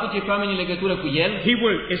 nu-i va aduce pe oameni în legătură cu El. He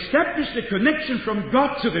will establish the connection from God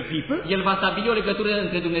to the people El va stabili o legătură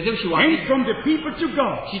între Dumnezeu și and oameni from the people to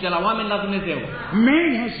God. și de la oameni la Dumnezeu. Man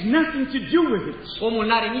has nothing to do with it. Omul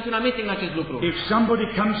n-are niciun amestec în acest lucru. If somebody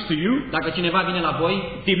comes to you Dacă cineva vine la voi,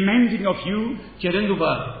 demanding of you,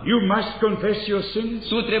 cerându-vă, you must confess your sins.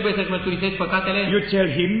 tu trebuie să-ți mărturisești păcatele, You tell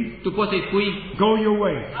him, tu poți să-i spui, go your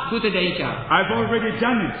way. du-te de aici, I've already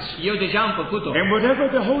done it. eu deja am făcut-o. And whatever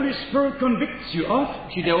the Holy Spirit convicts you of,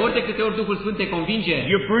 Și de ori de câte ori Duhul Sfânt te convinge,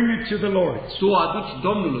 you bring it to the Lord. tu o aduci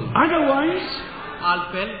Domnului. Otherwise,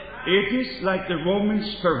 Altfel, it is like the Roman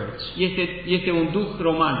spirit, este un duh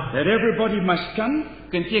roman, that everybody must come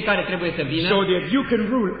când fiecare trebuie să vină, so that you can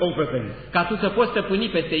rule over them. ca tu să poți stăpâni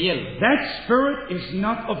peste el. That spirit is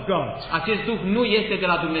not of God. Acest duh nu este de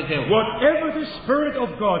la Dumnezeu. Whatever the Spirit of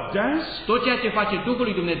God does Tot ceea ce face Duhul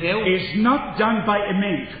lui Dumnezeu is not done by a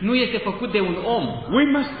man. nu este făcut de un om. We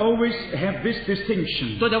must always have this distinction.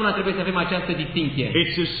 Totdeauna trebuie să avem această distinție.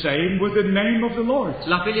 It's the same with the name of the Lord.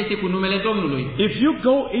 La fel este cu numele Domnului. If you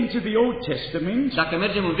go into the Old Testament, Dacă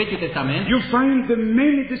mergem în Vechiul Testament, you find the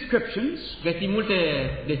many descriptions găsim multe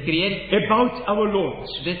descrieri about our Lord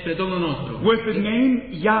despre Domnul nostru, with the name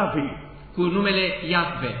Yahweh. cu numele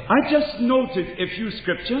Iahve. I just noted a few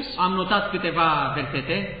scriptures. Am notat câteva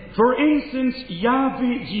versete. For instance,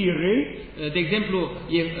 Yahweh Jireh, De exemplu,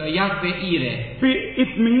 Iahve Ire,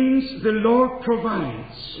 it means the Lord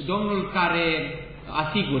provides. Domnul care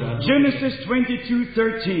asigură. Genesis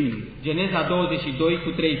 22:13. Geneza 22 cu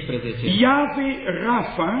 13. Yahweh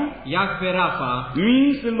Rapha Iahve Rafa,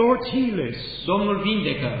 means the Lord healers. Domnul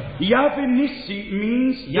vindecă. Yahweh Nissi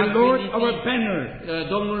means the Yahweh Lord Nissi, our banner.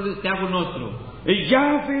 Domnul steagul nostru.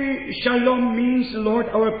 Yahweh Shalom means Lord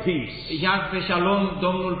our peace. Iahve Shalom,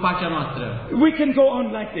 Domnul pacea noastră. We can go on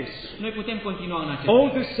like this. Noi putem continua în acest All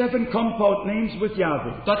the 7 compound names with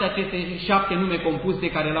Yahweh. Toate aceste 7 nume compuse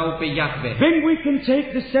care l-au pe Iahve. Then we can take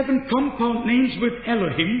the 7 compound names with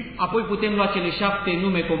Elohim. Apoi putem lua cele 7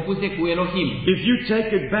 nume compuse cu Elohim. If you take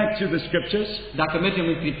it back to the scriptures, Dacă mergem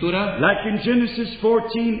în Scriptură, like in Genesis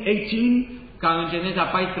 14:18, ca în Geneza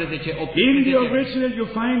 14, in the 18, original you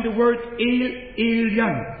find the word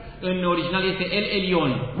Elyon, în original este El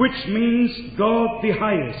Elion, which means God the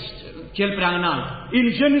highest. cel prea înalt. In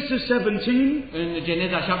Genesis 17, În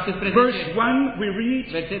Geneza 17, verse 1, we read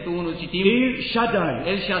versetul 1 citim, El Shaddai,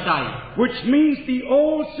 El Shaddai, which means the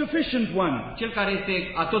all-sufficient one. cel care este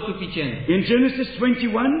atotsuficient. In Genesis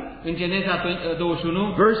 21, În Geneza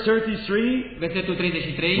 21, verse 33, versetul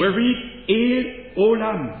 33, we read El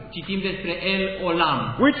Olam, citim despre El Olam,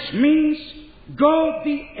 which means God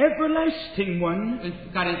the everlasting one.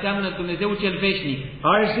 care înseamnă Dumnezeu cel veșnic.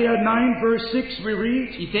 Isaiah 9 verse 6 we read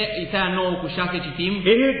Isaia 9 cu 6 citim,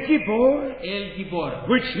 El Gibor, El Gibor,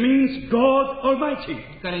 which means God Almighty.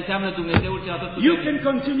 care înseamnă Dumnezeul cel You atotputernic. can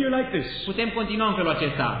continue like this. Putem continua în felul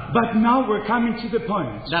acesta. But now we're coming to the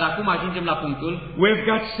point. Dar acum ajungem la punctul. We've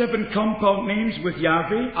got 7 compound names with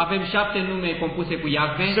Yahweh, Avem 7 nume compuse cu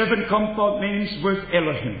Iahve, 7 compound names with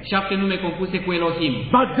Elohim. 7 nume compuse cu Elohim.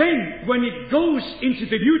 But then, when it goes into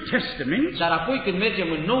the New Testament, Dar apoi când mergem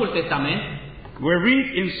în Noul Testament, we read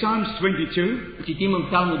in Psalms 22, citim în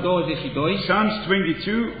Psalmul 22, Psalms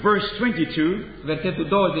 22, verse 22, versetul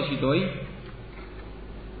 22,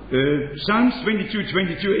 Psalms 22,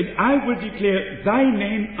 22, and I will declare thy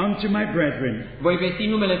name unto my brethren. voi vesti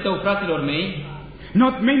numele tău, fraților mei,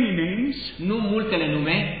 Not many names, nu multele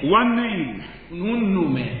nume, one name. un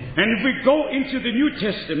nume. And if we go into the New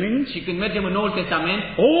Testament, Și când mergem în Noul Testament,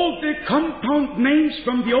 all the compound names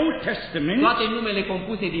from the Old Testament toate numele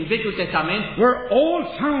compuse din Vechiul Testament were all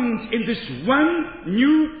found in this one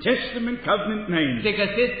New Testament covenant name. se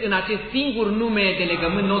găsesc în acest singur nume de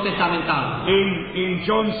legământ nou testamental. In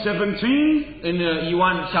John 17, În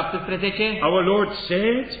Ioan 17, our Lord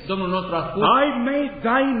said, Domnul nostru a spus, I made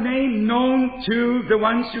thy name known to the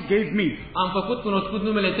ones you gave me. am făcut cunoscut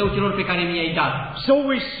numele tău celor pe care mi-ai dat. uitat. So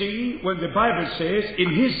we see when the Bible says, in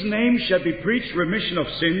His name shall be preached remission of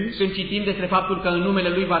sins, Când citim despre faptul că în numele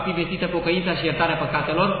Lui va fi vestită pocăința și iertarea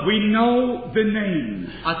păcatelor, we know the name.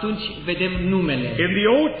 atunci vedem numele. In the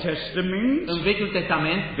Old Testament, În Vechiul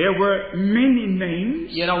Testament there were many names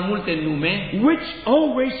erau multe nume which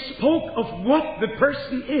always spoke of what the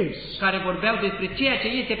person is. care vorbeau despre ceea ce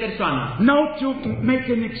este persoana. Now to make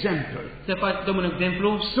an example, Să dăm un exemplu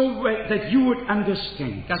so that you would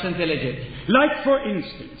understand. ca să înțelegeți. Like for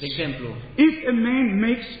instance, De exemplu, if a man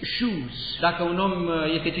makes shoes, dacă un om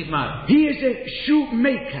este cizmar, he is a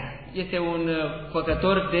shoemaker. este un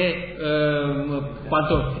făcător de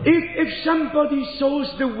pantofi. If somebody sows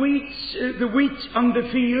the wheat on the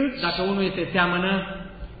fields, Dacă unul este seamănă,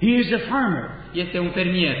 he is a farmer. este un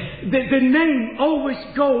fermier. The name always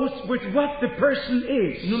goes with what the person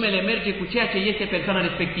is. Numele merge cu ceea ce este persoana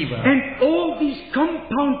respectivă. And all these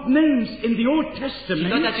compound names in the Old Și toate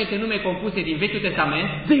Testament, aceste nume compuse din Vechiul Testament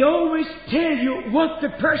they always tell you what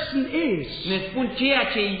the person is. ne spun ceea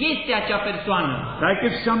ce este acea persoană. Like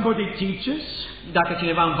if somebody teaches, Dacă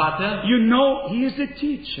cineva învață, you know he is a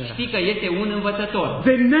teacher. știi că este un învățător.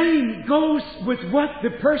 The name goes with what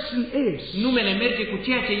the person is. Numele merge cu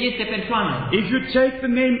ceea ce este persoana. If you take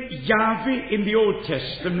the name Yahweh in the Old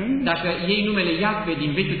Testament, Dacă iei numele Iahve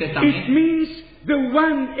din Vechiul it Testament, means the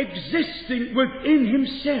one existing within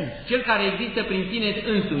himself. cel care există prin sine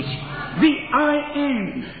însuși. The I am.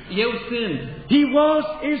 Eu sunt. He was,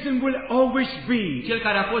 is, and will always be. Cel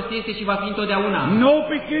care a fost, este și va fi întotdeauna. No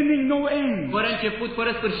beginning, no end. Fără început,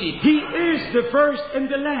 fără sfârșit. He is the first and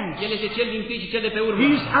the last. El este cel din tâi și cel de pe urmă. He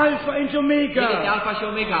is Alpha and El este Omega. Alfa și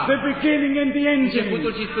Omega. The beginning and the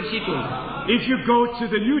Începutul ending. și sfârșitul. If you go to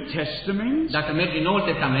the New Testament, Dacă mergi în Noul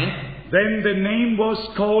Testament, then the name was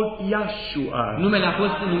called Yeshua, numele a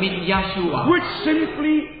fost numit Yahshua, which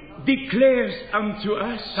simply declares unto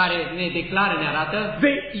us care ne declară, ne arată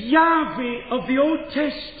the Yahweh of the Old că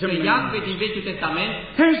Testament Iahve din Vechiul Testament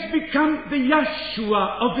has become the Yeshua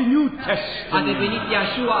of the New a Testament. devenit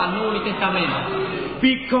Yahshua al Noului Testament.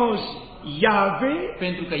 Because Yahweh,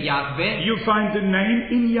 Pentru că Iahve you find the name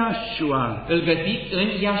in Yeshua, îl găsiți în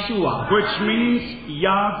Yahshua, which means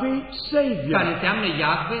Yahweh care Savior. înseamnă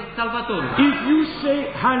Iahve Salvatorul. If you say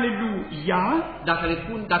hallelujah,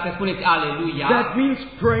 Dacă spuneți Aleluia, that means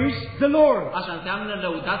praise the Lord. asta înseamnă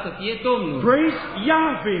lăudat să fie Domnul. Praise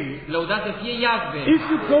Yahweh. Lăudat să fie Iahve. If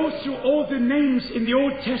you go through all the names in the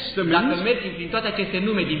Old Dacă Testament, mergi prin toate aceste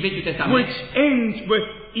nume din Vechiul Testament, which end with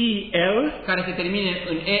E-L, care se termine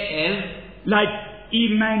în EL, like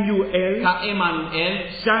Emmanuel, ca Emanuel,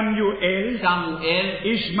 Samuel, Samuel,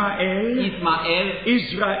 Ishmael, Ismael,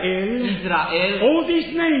 Israel, Israel, all these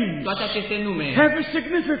names toate aceste nume have a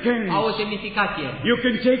significance. au o semnificație. You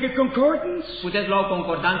can take a concordance Puteți lua o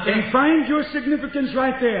concordanță and find your significance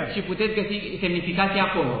right there. și puteți găsi semnificația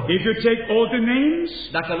acolo. If you take all the names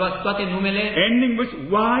Dacă luați toate numele ending with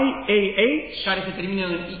Y-A-H, care se termină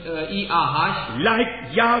în IAH, like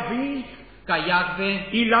Yahweh, ca Iahve,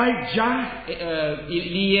 Elijah,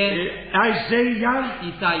 Ilie, Isaiah,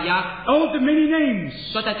 Isaia, all the many names,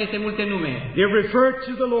 toate aceste multe nume, they refer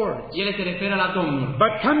to the Lord. ele se referă la Domnul.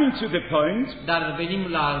 But coming to the point, Dar venim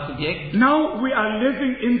la subiect. now we are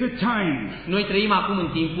living in the time Noi trăim acum în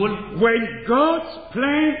timpul when God's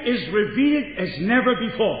plan is revealed as never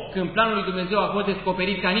before. când planul lui Dumnezeu a fost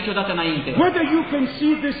descoperit ca niciodată înainte. Whether you can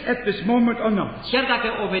see this at this moment or not. Chiar dacă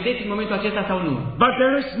o vedeți în momentul acesta sau nu. But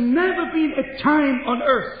there has never been a time on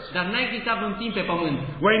earth Dar n-a existat un timp pe pământ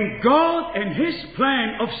when God and His plan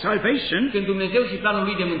of salvation când Dumnezeu și planul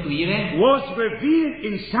lui de mântuire was revealed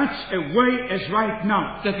in such a way as right now.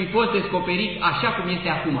 să fi fost descoperit așa cum este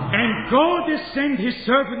acum. And God has sent His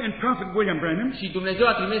servant and prophet William Branham Și Dumnezeu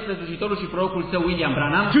a trimis slăjitorul și prorocul său William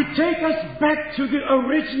Branham to take us back to the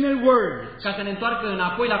original word. ca să ne întoarcă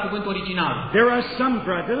înapoi la cuvântul original. There are some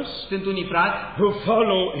brothers Sunt unii frați who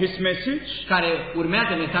follow his message care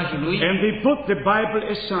urmează mesajul lui and they put the Bible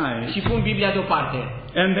aside și pun Biblia deoparte.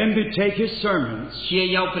 and then they take his sermons Și ei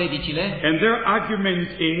iau predicile and their argument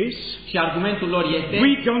is, și argumentul lor este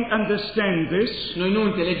we don't understand this, noi nu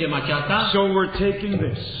înțelegem aceasta, so we're taking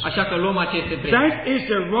this. așa că luăm aceste predicii. That is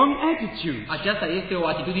a wrong attitude. Aceasta este o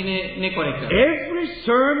atitudine necorectă. Every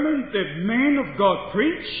sermon the man of God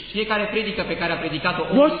preached Fiecare predică pe care a predicat-o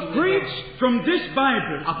omul was lui Dumnezeu preached from this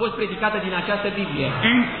Bible. a fost predicată din această Biblie.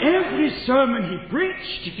 And every sermon he preached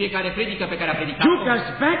Și fiecare predică pe care a took predicat-o us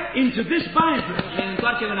back into this Bible. ne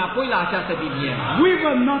întoarce înapoi la această Biblie. We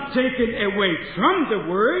were not taken away from the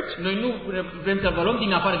Word. Noi nu vrem să vă luăm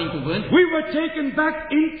din afară din cuvânt. We were taken back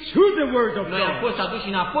into the Word of Noi am God. fost aduși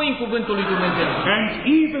înapoi în cuvântul lui Dumnezeu. And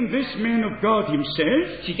even this man of God himself,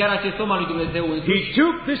 Și chiar acest om al lui Dumnezeu he însuși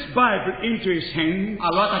took this Bible into his hand a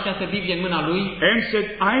luat această Biblie în mâna lui and said,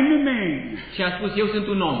 I'm a man. și a spus, eu sunt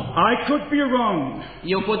un om. I could be wrong,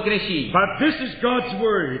 Eu pot greși. but this is God's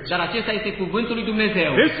Word. Dar acesta este cuvântul lui Dumnezeu.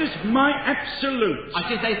 This is my absolute.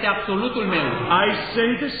 Acesta este absolutul meu. I say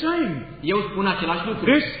the same. Eu spun același lucru.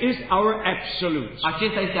 This is our absolute.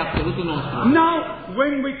 Acesta este absolutul nostru. Now,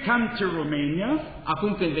 when we come to Romania,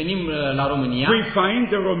 Acum când venim la România, we find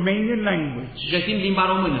the Romanian language. găsim limba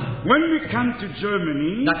română. When we come to Germany,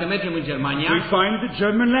 Dacă mergem în Germania, we find the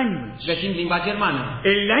German language. găsim limba germană.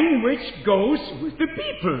 A language goes with the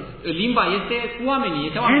people. Limba este cu oamenii,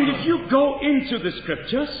 este And oamenii. if you go into the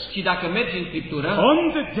scriptures, Și dacă mergi în Scriptură, on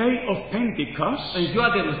the day of Pentecost, în ziua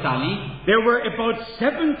de Rusalii, there were about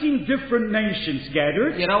 17 different nations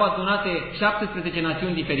gathered, erau adunate 17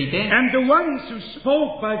 națiuni diferite and the ones who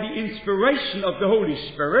spoke by the inspiration of the Holy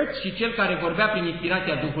Spirit, și cel care vorbea prin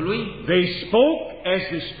inspirația Duhului, they spoke as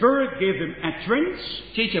the Spirit gave them utterance.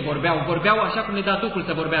 cei ce vorbeau așa cum le da Duhul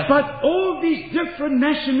să vorbească. But all these different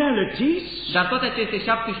nationalities Dar toate aceste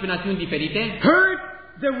 17 națiuni diferite heard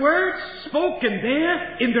the words spoken there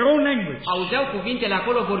in their own language. auzeau cuvintele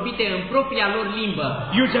acolo vorbite în propria lor limbă.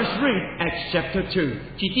 You just read Acts chapter 2.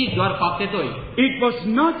 Citiți doar Fapte 2. It was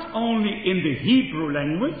not only in the Hebrew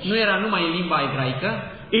language, Nu era numai în limba ebraică,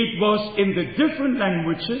 it was in the different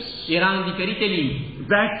languages era în diferite limbi,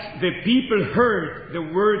 that the people heard the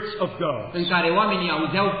words of God. în care oamenii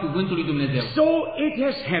auzeau cuvântul lui Dumnezeu. So it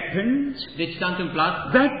has happened Deci s-a întâmplat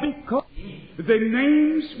that because the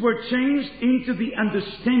names were changed into the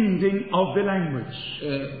understanding of the language.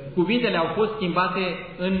 cuvintele au fost schimbate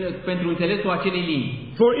pentru înțelesul acelei limbi.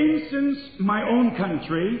 For instance, my own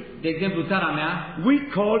country, De exemplu, țara mea, we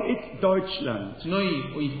call it Deutschland. noi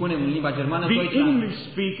îi spunem în limba germană The Deutschland. English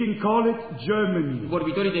speaking call it Germany.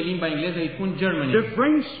 Vorbitorii de limba engleză îi spun Germany. The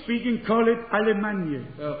French speaking call it Allemagne.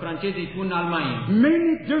 Francezii îi spun Almania. Many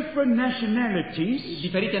different nationalities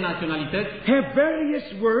Diferite naționalități have various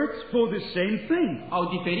words for the same thing. au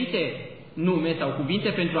diferite nume sau cuvinte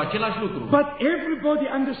pentru același lucru. But everybody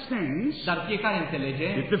understands Dar fiecare înțelege,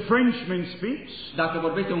 if the Frenchman speaks, dacă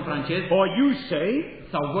vorbește un francez or you say,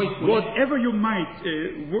 sau voi spuneți, whatever you might,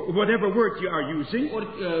 whatever word you are using,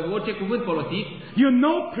 orice cuvânt folosiți, you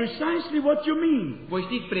know precisely what you mean. voi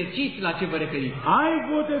știți precis la ce vă referiți. I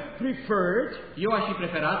would have preferred Eu aș fi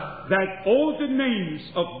preferat that all the names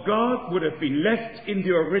of God would have been left in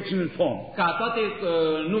the original form. ca toate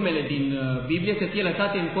numele din Biblie să fie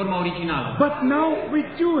lăsate în forma originală. But now we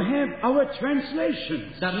do have our translations.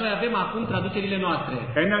 Dar noi avem acum traducerile noastre.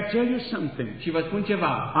 And I tell you something. Și vă spun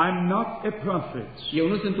ceva. I'm not a prophet. Eu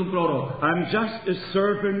nu sunt un proroc. I'm just a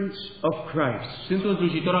servant of Christ. Sunt un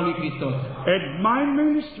slujitor al lui Hristos. And my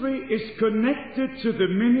ministry is connected to the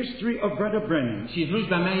ministry of Brother Branham. Și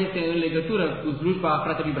slujba mea este în legătură cu slujba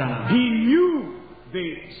fratelui Branham. He knew the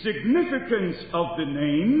significance of the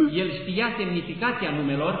name El știa semnificația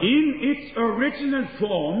numelor in its original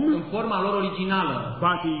form, în forma lor originală.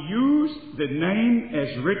 but he used the name as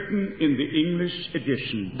written in the English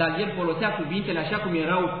edition. Dar el folosea cuvintele așa cum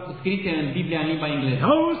erau scrise în Biblia în limba engleză.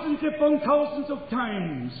 Thousands upon thousands of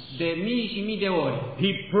times De mii și mii de ori.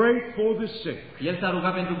 he prayed for the sick El s-a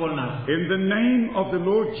rugat pentru bolnavi. in the name of the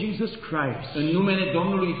Lord Jesus Christ. În numele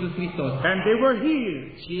Domnului Isus Hristos. And they were healed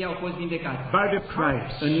Și ei au fost vindecați. by the Christ.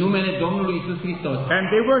 În numele Domnului Isus Hristos. And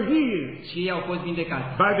they were healed Și ei au fost vindecați.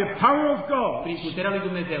 by the power of God. Prin puterea lui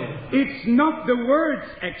Dumnezeu. It's not the words,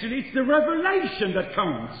 actually, it's the revelation that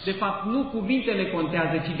counts. De fapt, nu cuvintele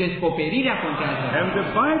contează, ci descoperirea contează. And the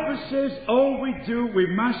Bible says all we do, we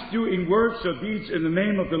must do in words or deeds in the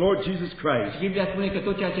name of the Lord Jesus Christ. Biblia spune că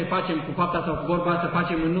tot ceea ce facem cu fapta sau cu vorba să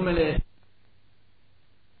facem în numele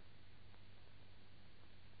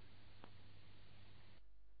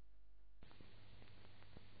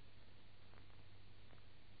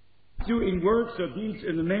Do in words or deeds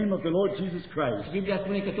in the name of the Lord Jesus Christ. Biblia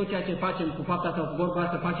spune că tot ceea ce facem cu fapta sau cu vorba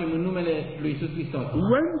să facem în numele lui Isus Hristos.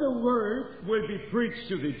 When the word will be preached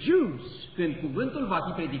to the Jews, Când cuvântul va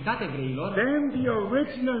fi predicat evreilor, then the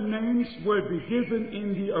original names will be given in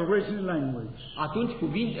the original language. atunci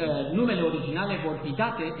numele originale vor fi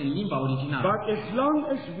date în limba originală. But as long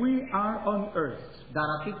as we are on earth, Dar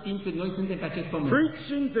atât timp cât noi suntem pe acest pământ,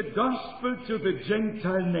 preaching the gospel to the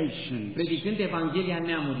Gentile nations, predicând Evanghelia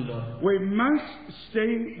neamurilor, We must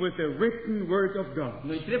stay with the written word of God.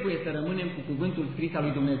 Noi trebuie să rămânem cu cuvântul scris al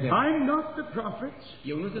lui Dumnezeu. I'm not the prophet,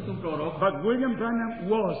 Eu nu sunt un proroc, but William Branham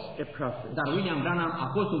was a prophet. dar William Branham a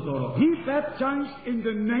fost un proroc. He baptized in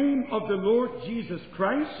the name of the Lord Jesus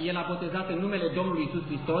Christ. El a botezat în numele Domnului Iisus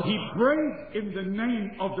Hristos. He prayed in the name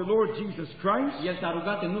of the Lord Jesus Christ. El s-a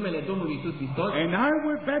rugat în numele Domnului Iisus Hristos. And I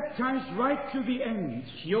will baptize right to the end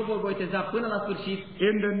Și eu voi boteza până la sfârșit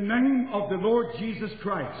in the name of the Lord Jesus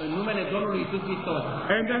Christ. în numele Domnului Iisus Hristos.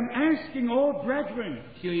 And I'm asking all brethren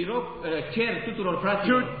Și eu îi rog, cer tuturor to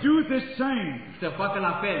fraților do the same să facă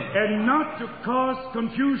la fel and not to cause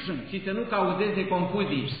confusion. și să nu cauzeze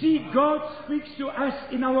confuzii. See, God speaks to us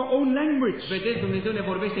in our own language. Vedeți, Dumnezeu ne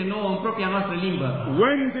vorbește nouă în propria noastră limbă.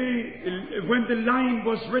 When the line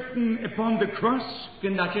was written upon the cross,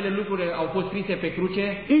 Când acele lucruri au fost scrise pe cruce,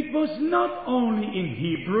 it was not only in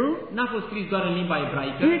Hebrew, n-a fost scris doar în limba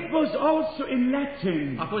ebraică, it was also in Latin,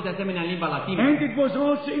 a fost de asemenea în limba latină and it was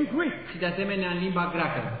also in Greek. și de asemenea în limba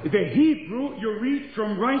greacă. The Hebrew you read from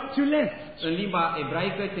right to left. În limba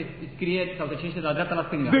ebraică se scrie sau se citește de la dreapta la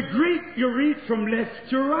stânga. The Greek you read from left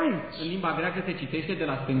to right. În limba greacă se citește de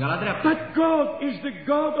la stânga la dreapta. But God is the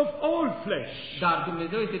God of all flesh. Dar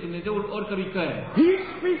Dumnezeu este Dumnezeul oricărui căr. He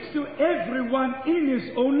speaks to everyone in His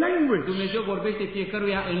own language. Dumnezeu vorbește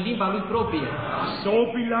fiecăruia în limba lui proprie. So,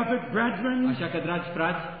 beloved brethren, Așa că, dragi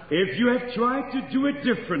frați, if you have tried to do it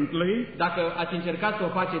differently, dacă ați încercat să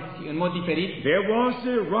o faceți în mod diferit, there was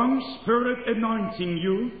a wrong spirit anointing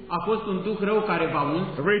you. a fost un duh rău care v-a uns,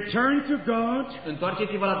 Return to God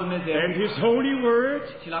întoarceți-vă la Dumnezeu and His holy word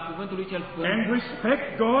și la cuvântul lui cel sfânt and respect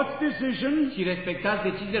God's decision, și respectați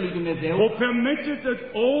deciziile lui Dumnezeu, who permitted that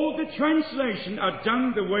all the translation are done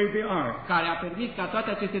the way they are. care a permis ca toate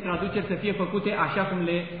aceste traduceri să fie făcute așa cum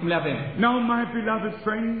le avem. Now, my beloved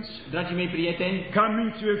friends, Dragii mei prieteni, coming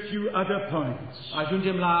to a few other points.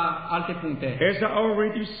 ajungem la alte puncte. As I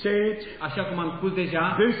already said, Așa cum am spus deja,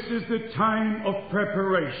 this is the time of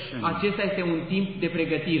preparation, acesta este un timp de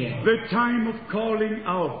pregătire, the time of calling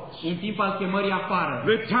out, un timp al chemării afară,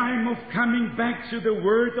 the time of coming back to the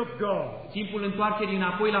Word of God. timpul întoarcerii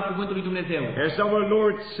înapoi la cuvântul lui Dumnezeu. As our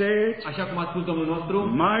Lord said, Așa cum a spus Domnul nostru,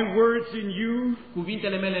 my words in you,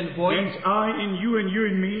 cuvintele mele în voi, and I in you and you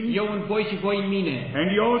in me. eu în voi și voi în mine. And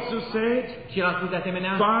He also said, Și el a spus de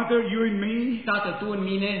asemenea, Father, you in me, Tată, tu în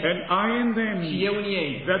mine and I in them, și eu în ei,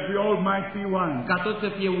 that we all might be one. ca tot să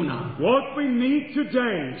fie una. What we need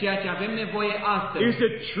today Ceea ce avem nevoie astăzi, is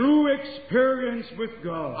a true experience with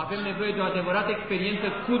God. avem nevoie de o adevărată experiență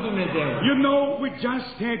cu Dumnezeu. You know, we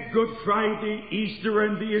just had Good Friday, Easter,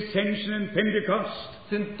 and the Ascension and Pentecost.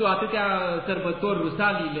 Sunt atâtea sărbători,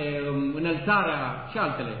 rusalile, înălțarea și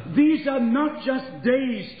altele. These are not just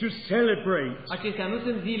days to celebrate. Acestea nu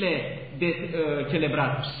sunt zile de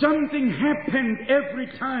celebrat. Something happened every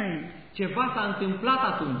time Ceva s-a întâmplat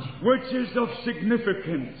atunci, which is of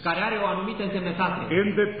significance care are o anumită însemnătate. in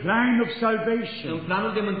the plan of salvation. În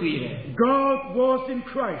planul de mântuire, God was in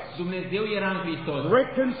Christ, Dumnezeu era în Hristos,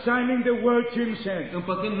 reconciling the world to Himself.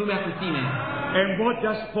 împăcând lumea cu sine. And what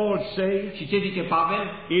does Paul say Și ce zice Pavel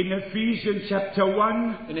in Ephesians chapter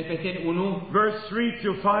 1, în Efeseni 1, verse 3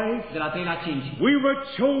 to 5? de la 3 la 5? We were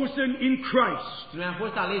chosen in Christ Noi am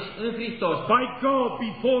fost aleși în Hristos by God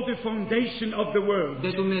before the foundation of the world.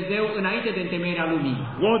 de Dumnezeu înainte de întemeierea lumii.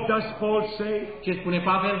 What does Paul say? Ce spune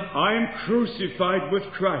Pavel? I am crucified with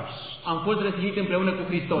Christ. Am fost răstignit împreună cu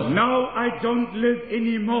Hristos. Now I don't live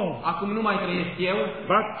anymore, Acum nu mai trăiesc eu,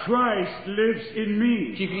 but Christ lives in me.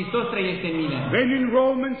 ci Hristos trăiește în mine. Then in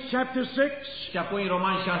Romans chapter 6, Și apoi în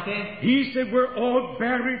Roman 6, he said we're all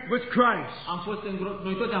buried with Christ.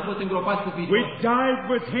 noi toți am fost îngropați cu We Hristos. died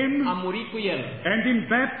with Him, Am murit cu El. and in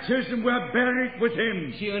baptism we're buried with Him.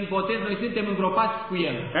 Și în botez noi suntem îngropați cu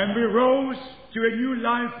El. And we rose to a new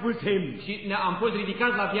life with Him. Și am fost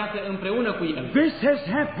ridicați la viață împreună cu El. This has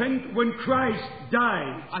happened when Christ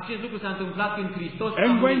died Acest lucru s-a întâmplat când Hristos a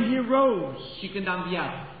and when murit He rose și când a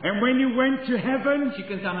înviat and when He went to heaven. și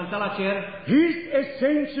când s-a înălțat la cer. His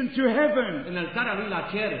ascension to heaven Înălțarea Lui la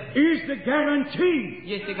cer is the guarantee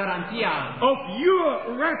este garanția of your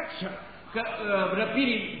rapture. că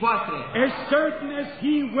răpirii voastre, As certain as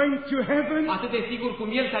He went to heaven, atât de sigur cum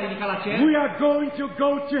El s-a ridicat la cer, we are going to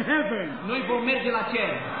go to heaven. noi vom merge la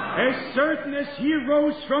cer. As certain as He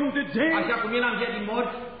rose from the Așa dead, cum El a înviat din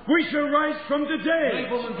morți, we shall rise from the noi dead.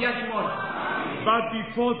 vom învia din morți. But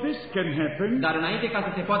before this can happen, Dar înainte ca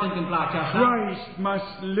să se poată întâmpla aceasta, Christ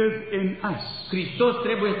must live in us. Hristos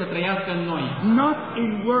trebuie să trăiască în noi. Not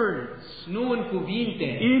in words, Nu în cuvinte,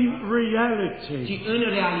 in reality. ci în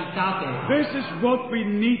realitate. This is what we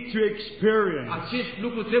need to experience. Acest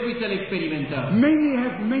lucru trebuie să-l experimentăm. Many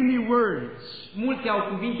have many words. Mulți au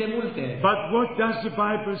cuvinte multe. But what does the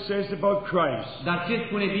Bible says about Christ? Dar ce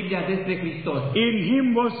spune Biblia despre Hristos? In him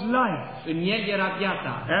was life, În El era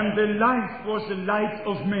viața. and the life was the light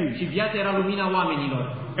of Și men. viața era lumina oamenilor.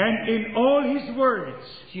 And in all his words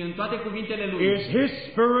Și în toate cuvintele Lui is his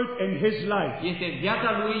spirit and his life. este viața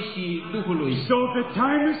Lui și Duhul Lui. So the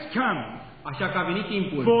time has come Așa că a venit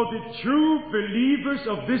timpul for the true believers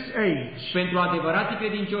of this age pentru adevărații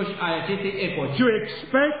credincioși ai acestei epoci to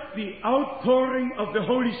expect the outpouring of the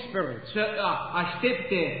Holy Spirit, să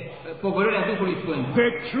aștepte pogorârea Duhului Sfânt, the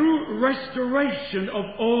true restoration of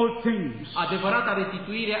all things. adevărata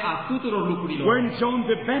restituire a tuturor lucrurilor. When John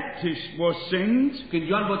the Baptist was sent, Când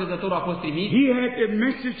Ioan Botezătorul a fost trimis, he had a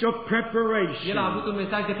message of el a preparation. avut un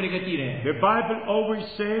mesaj de pregătire. The Bible always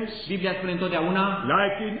says, Biblia spune întotdeauna,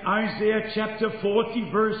 like in Isaiah chapter 40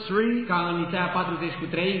 verse 3, ca în Isaia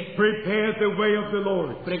 40:3, prepare the way of the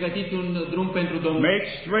Lord. pregătiți un drum pentru Domnul. Make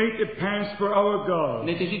straight a path for our God.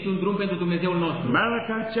 Necesiți un drum pentru Dumnezeul nostru. Malachi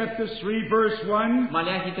chapter 3 verse 1,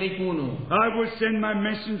 Maleahi 3:1. I will send my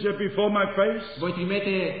messenger before my face Voi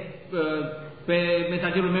trimite pe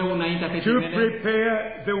mesagerul meu înaintea to fecii mele prepare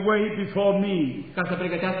the way before me. ca să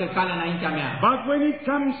pregătească calea înaintea mea. But when it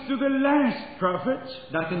comes to the last prophet,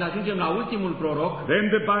 Dar când ajungem la ultimul proroc, then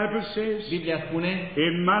the Bible says, Biblia spune,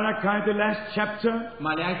 in Malachi the last chapter,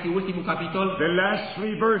 Maleahi ultimul capitol, the last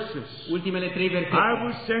 3 verses, ultimele 3 I versete.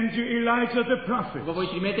 will send you Elijah the prophet Vă voi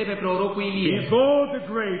trimite pe prorocul Ilie, before the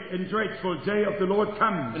great and dreadful day of the Lord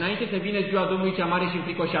comes. înainte să vină ziua Domnului cea mare și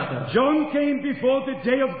înfricoșată. John came before the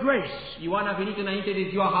day of grace. Ioan a venit înainte de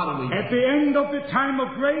ziua Harului. At the end of the time of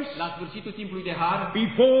grace, La sfârșitul timpului de Har,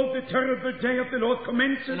 before the terrible day of the Lord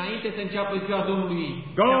commences, înainte să înceapă ziua Domnului,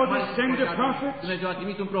 God cea mare has și sent a înfricoșată, prophet. Dumnezeu a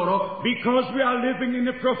trimis un proroc, because we are living in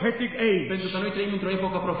a prophetic age. pentru că noi trăim într-o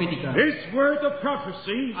epocă profetică. This word of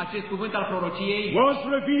prophecy Acest cuvânt al prorociei was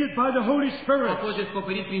revealed by the Holy a Spirit. fost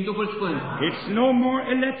descoperit prin Duhul Sfânt. It's no more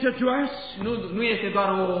a letter to us, Nu este doar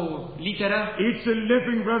o literă, it's a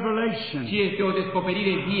living revelation. ci este o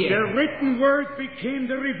descoperire vie. The written word became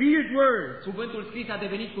the revealed word. Cuvântul scris a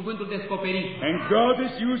devenit cuvântul descoperit. And God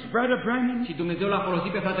has used Brother Branham, Și Dumnezeu l-a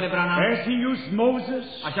folosit pe fratele Branham, as He used Moses,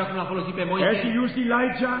 așa cum l-a folosit pe as He Moise, used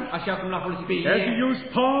Elijah, așa cum l-a folosit pe as He Ilie, used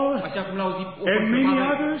Paul, așa cum l-a folosit and many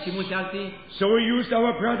others. și mulți alții, So He used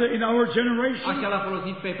our brother in our generation. așa l-a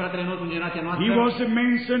folosit pe fratele nostru în generația noastră. He was a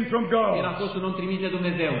man sent from El a God, fost un om trimis de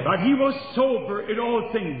Dumnezeu. but He was sober in all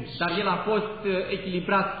things. Dar el a fost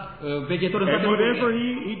echilibrat, veghetor în And toate whatever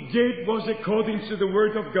lucrurile. he did was according to the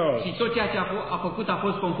word of God. Și tot ceea ce a făcut a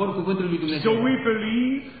fost conform cuvântului lui So Dumnezeu. we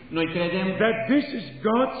believe Noi credem that this is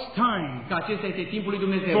God's time că acesta este timpul lui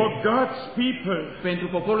Dumnezeu for God's people pentru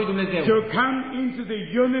poporul lui Dumnezeu to come into the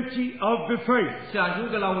unity of the faith. să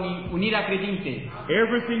ajungă la unirea credinței.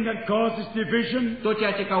 Everything that causes division Tot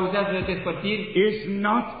ceea ce cauzează despărțiri is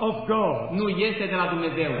not of God. nu este de la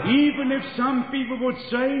Dumnezeu. Even if some people would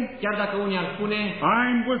say, Chiar dacă unii ar spune,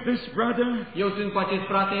 I'm with this brother, eu sunt cu acest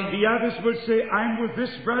frate, the others will say, I'm with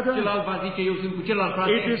this brother, celălalt va zice, eu sunt cu celălalt it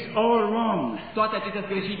frate, is all wrong. toate acestea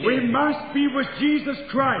sunt greșite. We must be with Jesus Noi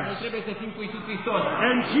Christ. trebuie să fim cu Iisus Hristos.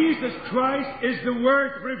 And Jesus Christ is the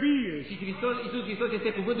word revealed. Și Iisus Hristos este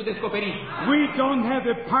cuvântul descoperit. We don't have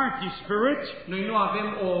a party spirit. Noi nu avem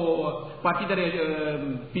o partidă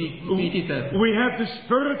spiritistă. We have the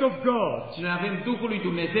Spirit of God Noi avem Duhul lui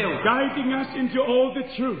Dumnezeu guiding us into all the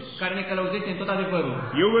truth. care ne călăuzește în tot adevărul.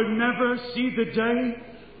 You will never see the day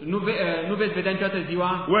Nu veți vedea niciodată ziua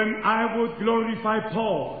when I would glorify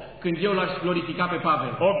Paul când eu l-aș glorifica pe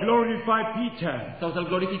Pavel or glorify Peter sau să-l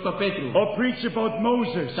glorific pe Petru or preach about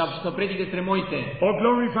Moses sau să predic despre Moise or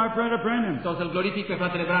glorify Brother Branham. sau să-l glorific pe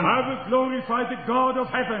fratele Branham. I will glorify the God of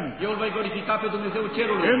heaven Eu îl voi glorifica pe Dumnezeu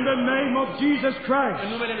cerului in the name of Jesus în Christ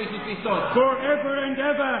numele lui Iisus Hristos forever and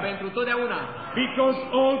ever, pentru totdeauna, because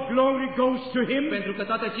all glory goes to Him. pentru că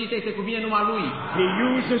toată cinstea este cu mine numai lui. He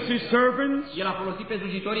uses His servants El a folosit pe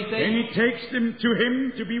slujitorii and săi He takes them to Him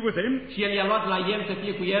to be with Him. și el i-a luat la el să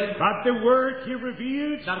fie cu el, But the word He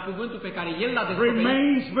revealed dar cuvântul pe care el l-a descoperit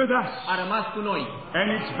remains with us, a rămas cu noi and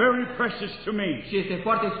it's very precious to me. și este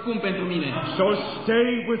foarte scump pentru mine. So stay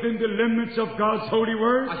within the limits of God's holy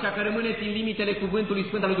word. Așa că rămâneți în limitele cuvântului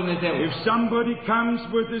sfânt al lui Dumnezeu. If somebody comes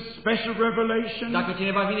with a special revelation, Dacă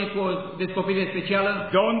cineva vine cu o descoperire specială,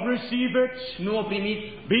 don't receive it, nu o primiți,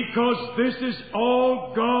 because this is all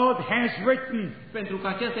God has written. Pentru că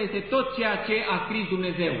acesta este tot ceea ce a scris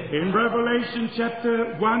Dumnezeu. In Revelation chapter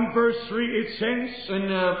 1 verse 3 it says, În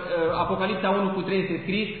Apocalipsa 1:3 este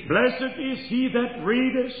scris: Blessed is he that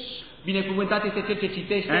readeth, binecuvântat este cel ce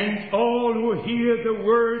citește and all who hear the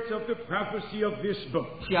words of the prophecy of this book,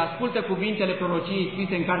 și ascultă cuvintele prorociei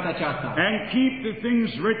scrise în cartea aceasta and keep the things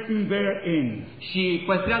written therein. și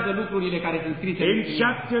păstrează lucrurile care sunt scrise In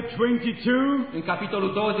chapter 22, în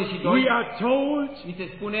capitolul 22. we are told Ni se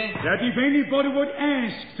spune: that if anybody would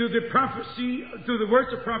ask to the prophecy, to the words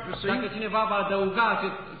of prophecy, dacă cineva va adăuga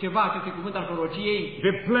ceva acestui cuvânt al prorociei,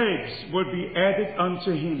 the plagues will be added unto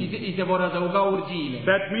him. îi se vor adăuga urgiile.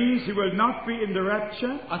 That means he will not be in the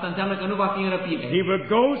rapture. Asta înseamnă că nu va fi în răpire. He will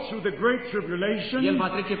go through the great El tribulation, va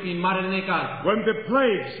trece prin marele necaz, when the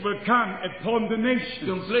plagues will come upon the când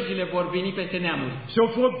nations. plăgile vor veni peste neamuri. So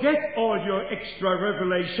forget all your extra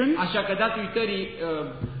revelations Așa că dați uitării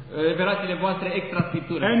revelațiile voastre extra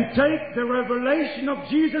scriptură and take the revelation of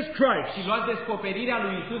Jesus Christ și luați descoperirea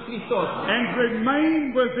lui Iisus Hristos and remain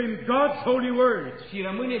within God's holy word. și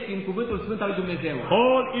rămâneți în cuvântul sfânt al lui Dumnezeu.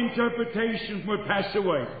 All interpretations will pass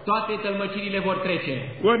away. Toate tălmăcirile vor trece.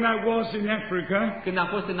 When I was in Africa, Când am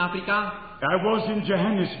fost în Africa, I was in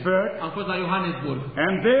Johannesburg, am fost la Johannesburg.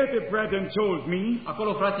 and there the brethren told me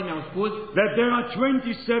Acolo frații mi-au spus that there are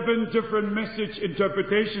 27 different message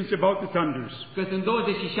interpretations about the thunders. că sunt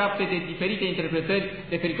 27 de diferite interpretări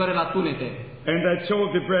referitoare la tunete. And I told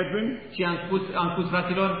the brethren, Și am spus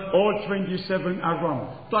fraților, all 27 are wrong.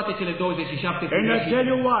 toate cele 27 sunt And I tell greșite.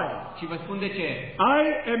 you why. Și vă spun de ce. I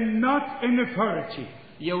am not an authority.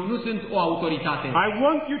 Eu nu sunt o autoritate. I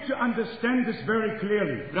want you to understand this very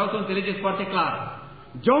clearly. Vreau să o înțelegeți foarte clar.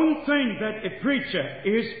 Don't think that a preacher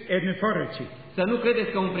is an authority. Să nu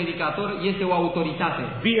credeți că un predicator este o autoritate.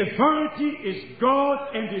 The authority is God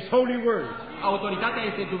and His holy word. Autoritatea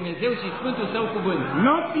este Dumnezeu și Sfântul Său cuvânt.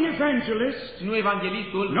 Not the evangelist, Nu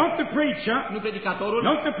evanghelistul, not the preacher, nu predicatorul,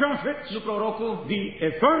 not the prophet. nu prorocul. The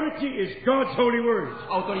authority is God's holy word.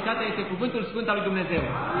 Autoritatea este cuvântul sfânt al lui Dumnezeu.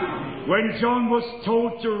 When John was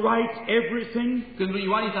told to write everything Când lui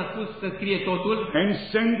Ioan i s-a spus să scrie totul and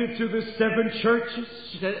send it to the 7 churches,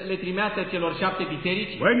 și să le trimească celor 7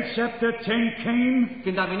 biserici, when chapter 10 came,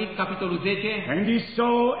 când a venit capitolul 10, and he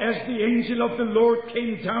saw as the angel of the Lord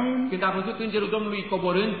came down, când a văzut îngerul Domnului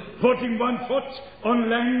coborând, putting one foot on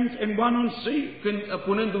land and one on sea, când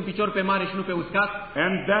punând un picior pe mare și nu pe uscat,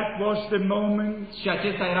 and that was the moment și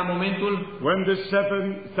acesta era momentul when the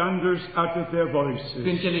 7 thunders uttered their când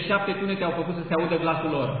voices. cele 7 tunete au făcut să se audă glasul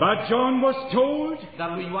lor. But John was told, Dar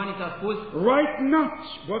lui Ioan i s-a spus: write not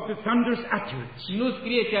what the thunders uttered. nu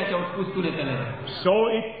scrie ceea ce au spus tunetele. So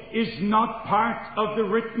it is not part of the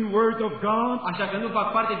written word of God. Așa că nu fac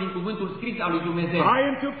parte din cuvântul scris al lui Dumnezeu. I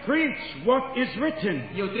am to preach what is written.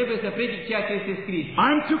 Eu trebuie să predic ceea ce este scris. I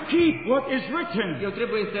am to keep what is written. Eu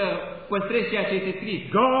trebuie să păstrez ceea ce este scris.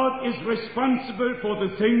 God is responsible for the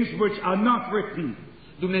things which are not written.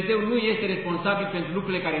 Dumnezeu nu este responsabil pentru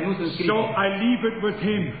lucrurile care nu sunt scrise. So I leave it with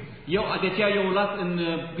Him. De aceea eu o las în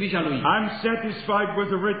grija lui. I'm satisfied with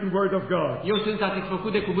the written word of God. Eu sunt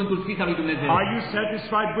satisfăcut de cuvântul scris al lui Dumnezeu. Are you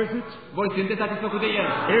satisfied with it? Voi sunteți satisfăcut de el.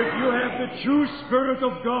 If you have the true Spirit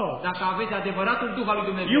of God, Dacă aveți adevăratul Duh al lui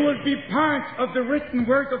Dumnezeu, you will be part of the written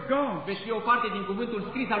word of God. veți fi o parte din cuvântul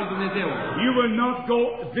scris al lui Dumnezeu. You will not go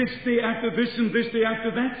this day after this and this day after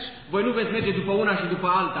that, Voi nu veți merge după una și după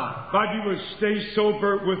alta, but you will stay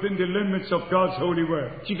sober within the limits of God's holy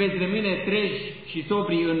word. ci veți rămâne treji și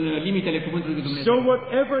sobri în limitele cuvântului lui So Dumnezeu.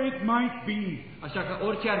 whatever it might be, Așa că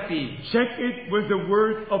orice ar fi, check it with the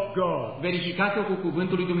word of God. verificați-o cu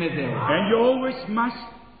cuvântul lui Dumnezeu. And you always must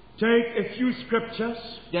take a few scriptures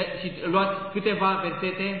Și luați câteva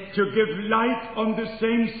versete to give light on the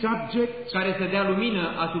same subject. care să dea lumină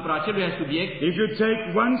asupra acelui subiect. If you take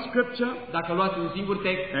one scripture Dacă luați un singur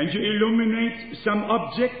text and you illuminate some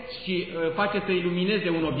object, și faceți să ilumineze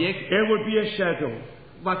un obiect, there will be a shadow.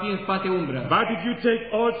 va fi în spate umbră. But if you take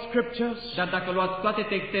all scriptures, Dar dacă luați toate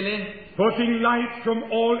textele putting light from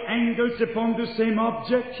all angles upon the same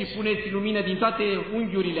object, și puneți lumină din toate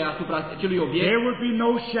unghiurile asupra acelui obiect, there will be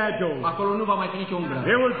no shadow. acolo nu va mai fi nicio umbră.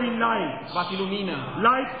 There will be light. Va fi lumină.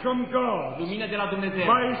 Light from God Lumină de la Dumnezeu.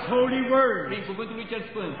 by His holy word. Prin cuvântul lui cel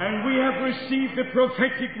sfânt. And we have received the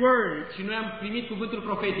prophetic word, Și noi am primit cuvântul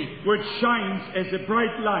profetic, which shines as a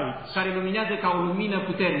bright light care luminează ca o lumină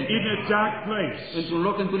puternică in a dark place. într-un loc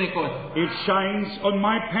întunecos. It shines on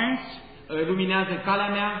my path. luminează calea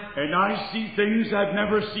mea and I see things I've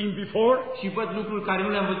never seen before, și văd lucruri care nu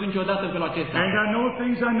le-am văzut niciodată în felul acesta. and I know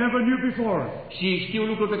things I never knew before. Și știu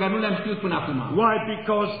lucruri pe care nu le-am știut până acum. Why?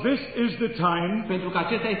 Because this is the time, Pentru că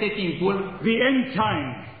acesta este timpul, the end time.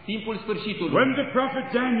 timpul sfârșitului. When the prophet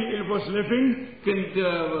Daniel was living, Când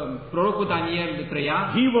prorocul Daniel trăia,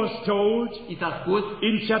 he was told i s-a spus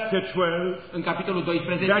in chapter 12 în capitolul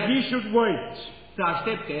 12 that he should wait, să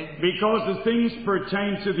aștepte because the things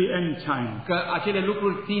pertain to the end time. că acele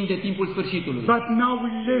lucruri țin de timpul sfârșitului. But now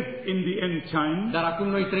we live in the end time, Dar acum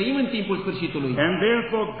noi trăim în timpul sfârșitului. and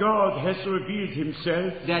therefore God has revealed himself,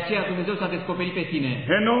 De aceea Dumnezeu s-a descoperit pe sine.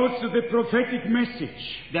 and also the prophetic message,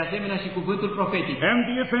 De asemenea și cuvântul profetic and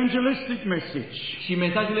the evangelistic message, și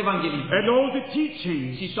mesajul evanghelist and all the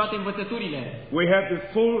teachings. și toate învățăturile. We have the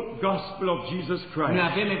full gospel of Jesus Noi Christ.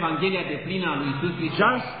 avem Evanghelia de plină a lui Iisus Hristos.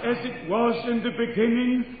 Just as it was in the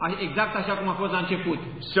beginning, Exact așa cum a fost la început.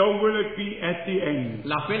 so will it be at the end.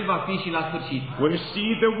 La fel va fi și la sfârșit. We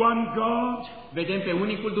see the one God Vedem pe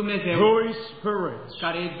unicul Dumnezeu who is Spirit.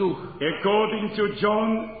 care e Duh. According to John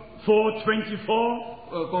 4:24,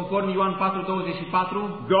 Conform Ioan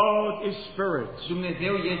 4:24, God is Spirit.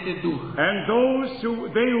 Dumnezeu este Duh. And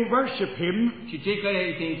they who worship Him, Și cei care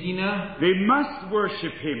îi se închină, they must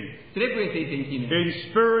worship Him trebuie să-i se închine. in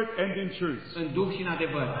spirit and in truth. În Duh și în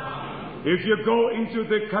adevăr. If you go into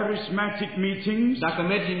the charismatic meetings, Dacă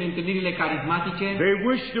mergi în întâlnirile carismatice, they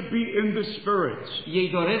wish to be in the Spirit. ei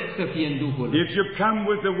doresc să fie în Duhul. If you come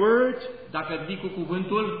with the Word, Dacă vii cu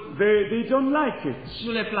cuvântul, they don't like it.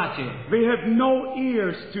 nu le place. They have no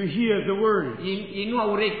ears to hear the Word. Ei nu au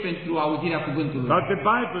urechi pentru auzirea cuvântului. But the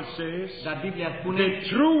Bible says Dar Biblia spune, the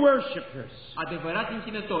true worshippers adevărați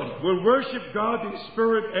închinători, will worship God in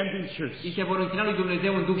spirit and in truth. ei se vor închina lui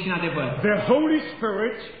Dumnezeu în Duh și în adevăr. The Holy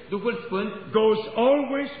Spirit Duhul Sfânt goes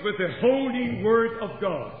always with the holy Word of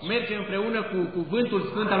God. merge împreună cu cuvântul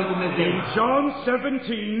Sfânt al lui Dumnezeu. In John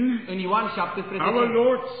 17, În Ioan 17, our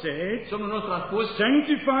Lord said, Domnul nostru a spus,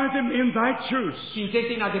 sanctify them in thy truth.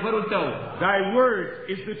 sfințește în adevărul tău. Thy word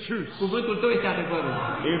is the truth. Cuvântul tău este adevărul.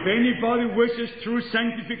 If anybody wishes true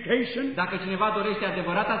sanctification, Dacă cineva dorește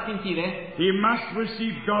adevărata sfințire, he must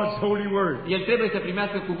receive God's holy word el trebuie să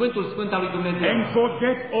primească cuvântul Sfânt al lui Dumnezeu and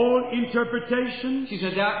forget all interpretations și să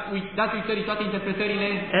dați uitării toate interpretările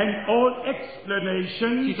and all și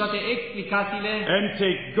explanations toate explicațiile and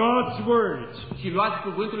take God's word. și luați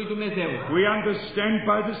cuvântul lui Dumnezeu. We understand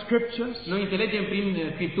by the scriptures Noi înțelegem prin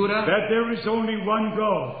Scriptură that there is only one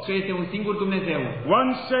God, că este un singur Dumnezeu,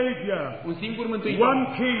 one Savior, un singur Mântuitor, one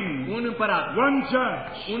King, un împărat, one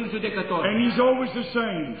Judge, un judecător. and He's always the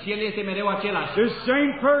same. Și El este mereu același, The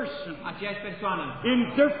same person aceeași persoană, in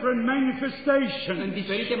different în manifestations.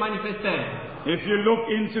 diferite manifestări. If you look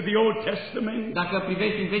into the Old Testament, Dacă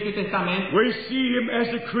privești în Vechiul Testament, we see Him as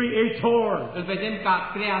a creator, îl vedem ca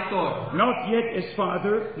creator, not yet as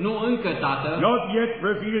Father, nu încă Tată, not yet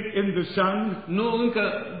revealed in the Son. nu încă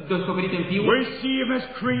descoperit în Fiul, We see Him as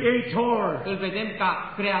creator. îl vedem ca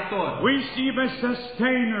creator, We see Him as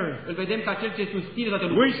sustainer. îl vedem ca cel ce susține toate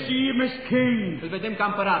We lucrurile, see Him as King. îl vedem ca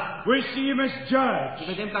împărat, We see Him as îl Judge.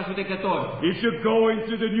 vedem ca judecător. If you go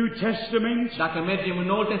into the New Testament, Dacă mergem în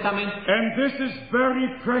Noul Testament, and this is very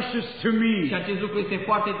precious to și me, acest lucru este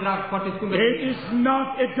foarte drag, foarte scump pentru it mine, is not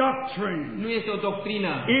a doctrine. nu este o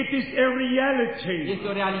doctrină, It is a reality. este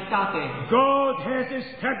o realitate. God has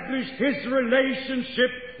established His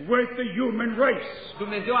relationship with the human race.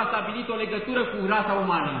 Dumnezeu a stabilit o legătură cu rasa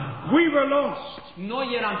umană. We were lost, Noi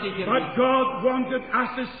eram cei but pierduți, God wanted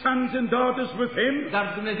us as sons and daughters with Him. dar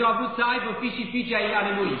Dumnezeu a vrut să aibă fii și fiice ai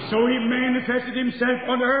ale Lui. So He manifested Himself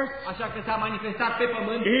on earth Așa că s-a manifestat pe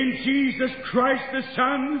pământ in Jesus Christ the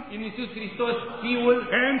Son, în Iisus Hristos, Fiul,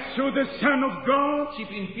 and through the Son of God, și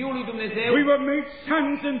prin Fiul lui Dumnezeu, we were made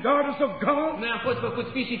sons and daughters of God, noi am fost făcuți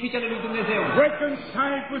fii și fiice ale lui Dumnezeu,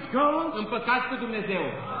 reconciled with God. împăcați cu Dumnezeu.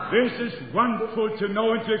 This is wonderful to know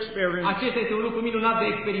and to experience. Acesta este un lucru minunat de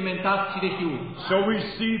experimentat și de știut. So we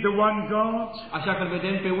see the one God Așa că îl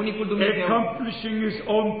vedem pe unicul Dumnezeu accomplishing His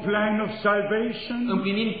own plan of salvation,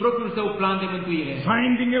 împlinind propriul său plan de mântuire,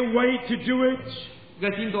 finding a way to do it,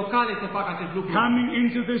 găsind o cale să facă acest lucru, coming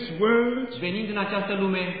into this world, venind în această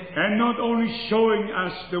lume, and not only showing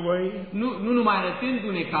us the way. nu numai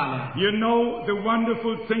arătându-ne calea. You know, the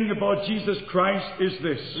wonderful thing about Jesus Christ is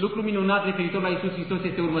this. Lucru minunat referitor la Iisus Hristos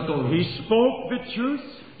este următorul. He spoke the truth.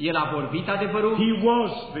 El a vorbit adevărul, He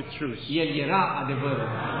was the truth. El era adevărul.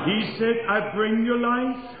 He said, I bring you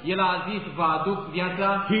life. El a zis, vă aduc viața,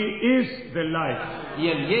 He is the life.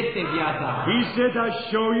 El este viața. He said, I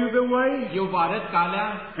show you the way. Eu vă arăt calea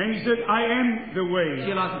And He said, I am the și way.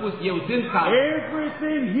 El a spus, eu sunt calea.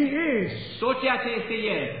 Everything He is, Tot ceea ce este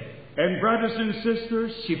El, And brothers and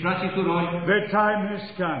sisters, Și frați și surori, the time has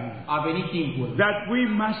come a venit timpul that we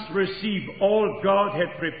must receive all God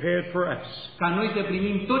had prepared for us. ca noi să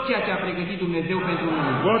primim tot ceea ce a pregătit Dumnezeu pentru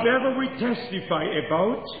noi. Whatever we testify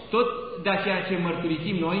about, Tot de ceea ce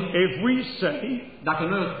mărturisim noi, if we say dacă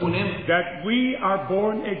noi o spunem that we are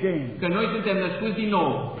born again, că noi suntem născuți din nou,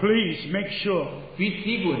 please make sure fiți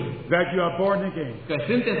siguri that you are born again. că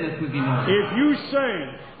sunteți născuți din nou. If you say,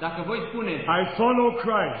 Dacă voi spuneți, I follow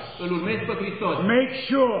Christ, îl urmez pe Hristos, make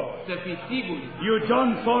sure să fiți siguri you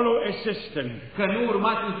don't follow a system. că nu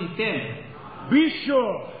urmați un sistem, Be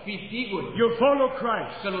sure fiți siguri you follow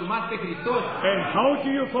Christ. că îl urmați pe Hristos. And how do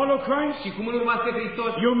you follow Christ? Și cum îl urmați pe Hristos?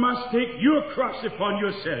 You must take your cross upon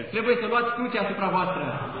yourself Trebuie să luați crucea asupra voastră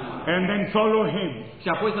and then follow Him. și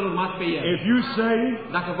apoi să-L urmați pe El. If you say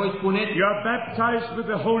Dacă voi spuneți you are baptized with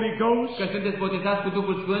the Holy Ghost, că sunteți botezați cu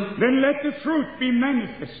Duhul Sfânt, then let the fruit be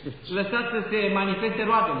manifested. lăsați să se manifeste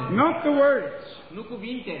roadele. Not the words, Nu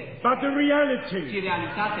cuvinte, but the ci reality.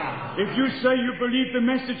 realitatea. If you say you believe the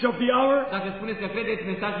message of the hour, Dacă spuneți că credeți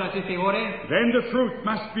mesajul acestei ore, then the fruit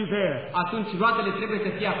must be there. atunci roadele trebuie să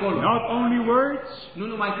fie acolo. Not only words, Nu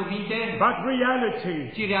numai cuvinte, but reality.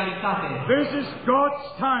 ci realitate. This is God's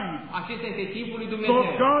time Acesta este timpul lui for Dumnezeu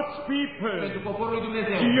God's people pentru poporul lui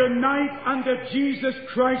Dumnezeu to unite under Jesus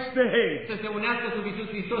Christ the head. să se unească sub Iisus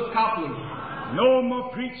Hristos capul. No more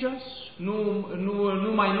preachers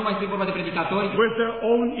Nu mai este vorba de predicatori with their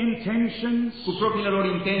own intentions, cu propriile lor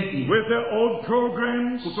intenții, with their own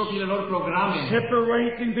programs, cu propriile lor programe,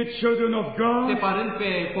 separating the children of God, separând pe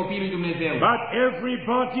copiii lui Dumnezeu. but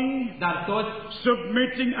everybody Dar toți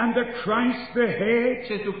submitting under Christ the head,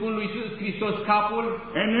 se supun lui Iisus Hristos capul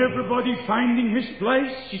and everybody finding his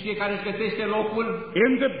place și fiecare își găsește locul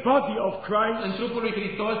in the body of în Christ, trupul lui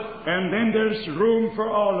Hristos and then there's room for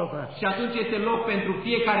all of us. și atunci este loc pentru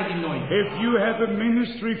fiecare din noi. If you have a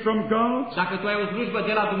ministry from God, Dacă tu ai o slujbă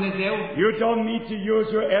de la Dumnezeu, you don't need to use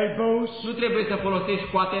your elbows, nu trebuie să folosești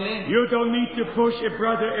coatele, you don't need to push a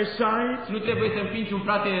brother aside. nu trebuie să împingi un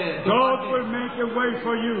frate God deoparte. will make a way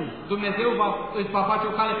for you. Dumnezeu îți va face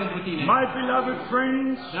o cale pentru tine. My beloved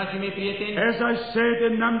friends, Dragii mei prieteni, as I said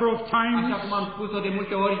a number of așa times, cum am spus-o de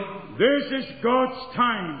multe ori, this is God's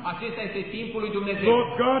time acesta este timpul lui Dumnezeu for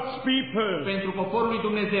God's people pentru poporul lui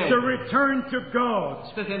Dumnezeu to return to God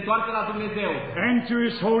să se întoarcă la Dumnezeu and to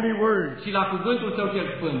His holy word, și la cuvântul Său cel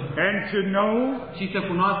Sfânt and to know și să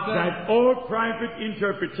cunoască that all private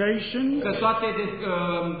interpretations că toate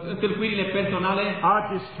întâlcuirile personale are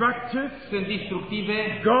destructive. sunt destructive.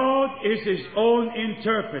 God is His own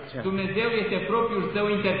interpreter. Dumnezeu este propriul Său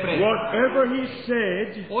interpret. Whatever He said,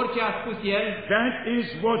 Orice a spus El that is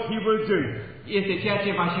what He will do. este ceea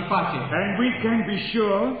ce va și face. And we can be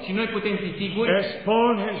sure, Și noi putem fi siguri, as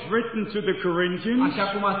Paul has written to the Corinthians, așa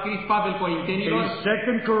cum a scris Pavel in Corintenilor,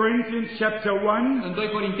 2 Corinthians chapter 1, în 2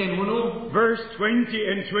 Corinteni 1, verse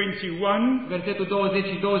 20 and 21, versetul 20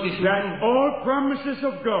 și 21, that all promises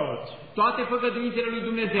of God toate făgăduințele lui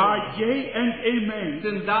Dumnezeu are yea and amen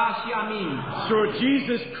sunt da și amin through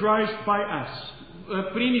Jesus Christ by us.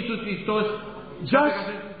 prin Iisus Hristos,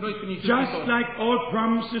 noi prin Iisus Just Hristos. like all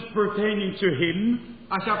promises pertaining to Him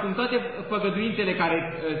Așa cum toate făgăduințele care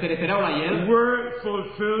se refereau la El were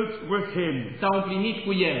fulfilled with Him. s-au împlinit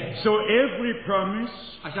cu El. So every promise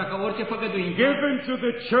Așa că orice făgăduință given to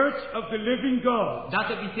the church of the living God,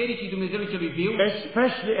 dată Bisericii Dumnezeului celui viu,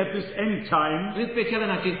 especially at this end time, în special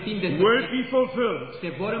în acest timp de will sfârșit, be fulfilled se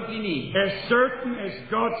vor împlini as certain as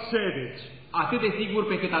God said it. atât de sigur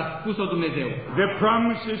pe cât a spus-o Dumnezeu. The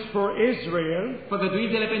promises for Israel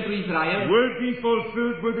Făgăduințele pentru Israel will be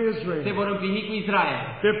fulfilled with se Israel. vor împlini cu Israel.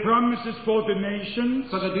 The promises for the nations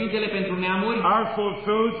Făgăduințele pentru neamuri are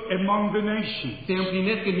fulfilled among the nations. se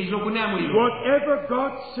împlinesc în mijlocul neamurilor. Whatever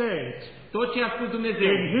God said Tot ce a spus Dumnezeu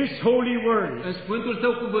in His holy word în Sfântul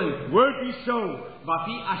Său cuvânt will be so, va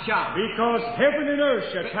fi așa. because heaven and earth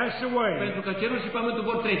shall pass away, Pentru că cerul și pământul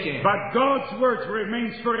vor trece, but God's word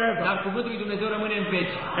remains forever. dar cuvântul lui Dumnezeu rămâne în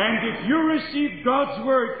veci. And if you receive God's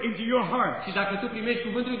word into your heart, Și dacă tu primești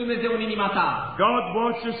cuvântul lui Dumnezeu în inima ta, God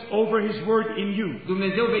watches over His word in you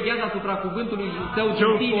Dumnezeu veghează asupra cuvântului Său to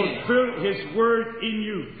din tine, fulfill His word in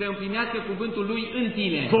you. să împlinească cuvântul lui în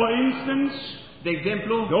tine. For instance, De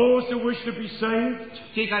exemplu, those who wish to be saved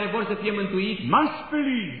cei care vor să fie mântuiți must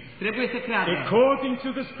believe, trebuie să creadă, according to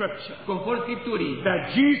the Scripture, conform Scripturii, that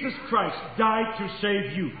Jesus Christ died to save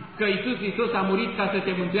you. că Iisus Hristos a murit ca să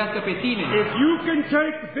te mântuiască pe tine. If you can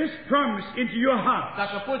take this promise into your heart,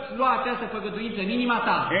 Dacă poți lua această făgăduință în inima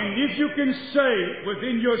ta and if you can say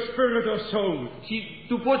within your spirit or soul, și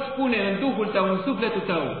tu poți spune în Duhul tău, în sufletul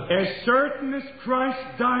tău, as certain as Christ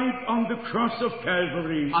died on the cross of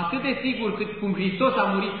Calvary, atât de sigur cât cum cum Hristos a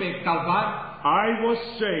murit pe Calvar, I was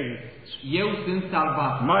saved. eu sunt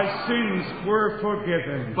salvat. My sins were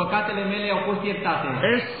forgiven. Păcatele mele au fost iertate.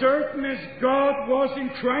 As certain as God was in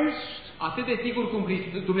Christ, Atât de sigur cum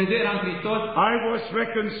Dumnezeu era în Hristos, I was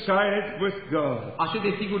reconciled with God. atât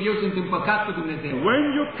de sigur eu sunt împăcat cu Dumnezeu. When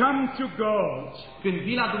you come to God, Când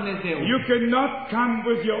vii la Dumnezeu, you cannot come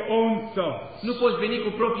with your own thoughts. nu poți veni cu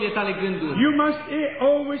propriile tale gânduri. You must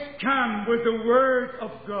always come with the Word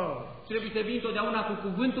of God. Trebuie să vii întotdeauna cu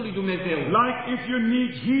cuvântul lui Dumnezeu. Like if you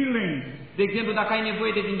need healing, De exemplu, dacă ai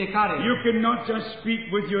nevoie de vindecare, you cannot just speak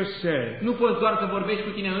with yourself. nu poți doar să vorbești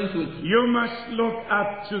cu tine însuți. You must look up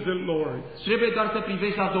to the Lord, Trebuie doar să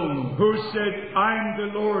privești la Domnul. who said, I am the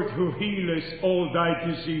Lord who healeth all thy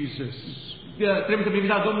diseases. Trebuie să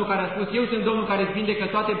privești la Domnul care a spus, eu sunt Domnul care îți vindecă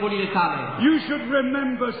toate bolile tale. You should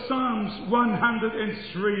remember Psalms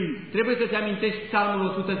 103, Trebuie să-ți amintești Psalmul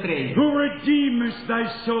 103. who redeemeth thy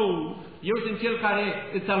soul, Eu sunt Cel care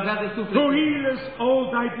îți salvează who sufletul, healeth all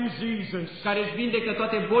thy diseases, care îți vindecă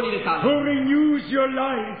toate bolile tale, who renews your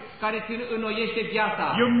life. care îți înnoiește viața.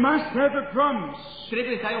 You must have a promise.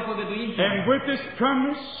 Trebuie să ai o făgăduință. And with this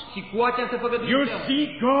promise, Și cu această you făgăduință see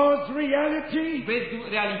God's reality vezi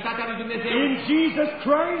realitatea lui Dumnezeu in Jesus în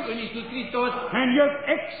Christ, Iisus Hristos and you have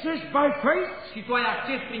access by faith și tu ai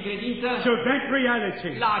acces prin credință to that reality.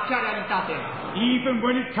 la acea realitate. Even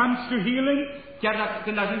when it comes to healing, Chiar dacă,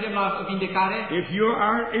 când ajungem la vindecare, if you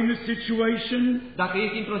are in a situation dacă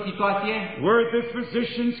ești într-o situație where the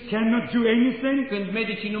physicians cannot do anything, când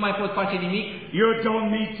medicii nu mai pot face nimic, you don't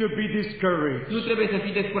need to be discouraged. nu trebuie să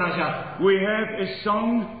fii descurajat. We have a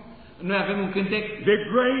song, Noi avem un cântec, the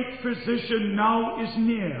great physician now is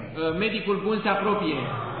near. medicul bun se apropie,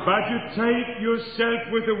 But you take yourself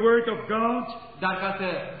with the word of God, dar ca să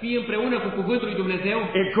fii împreună cu cuvântul lui Dumnezeu,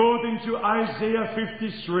 according to Isaiah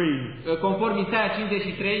 53. conform Isaia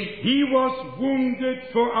 53, He was wounded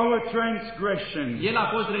for our transgression. El a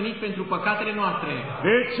fost rănit pentru păcatele noastre.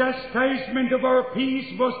 The chastisement of our peace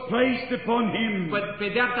was placed upon him.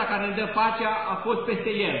 Pedeapsa care ne dă pacea a fost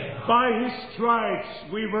peste El. By his stripes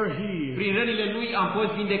we were healed. Prin rănile Lui am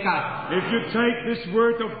fost vindecați. If you take this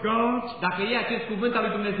word of God Dacă iei acest cuvânt al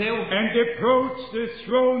lui Dumnezeu and approach the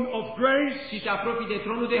throne of grace și te apropii de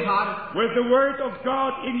tronul de har, with the word of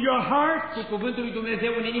God in your heart, cu cuvântul lui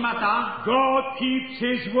Dumnezeu în inima ta, God keeps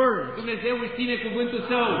his word. Dumnezeu își ține cuvântul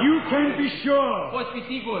Său. You can be sure. Poți fi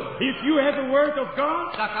sigur. If you have the word of God,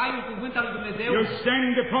 Dacă ai un cuvânt al lui Dumnezeu, you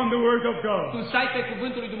stand upon the word of tu God. stai pe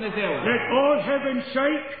cuvântul lui Dumnezeu. Let all heaven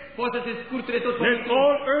shake, Poți să te scurture tot let pământul.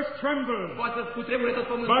 all earth tremble. Poți să cutremure tot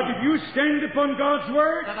But pământul. if you stand upon God's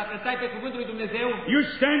word, Dar dacă stai pe cuvântul lui Dumnezeu, you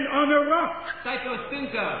stand on a rock. stai pe o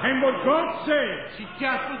stâncă And what God says și ce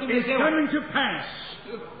a spus is Dumnezeu coming to pass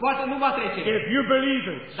poate nu va trece. if you believe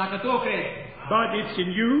it. Dacă tu o crezi, But it's in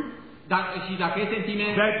you și dacă este în tine,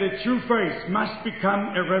 that the true faith must become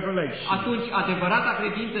a revelation. atunci adevărata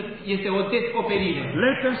credință este o descoperire.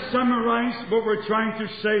 Let us summarize what we're trying to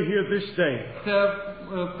say here this day. Să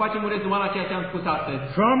facem un rezumat la ceea ce am spus astăzi.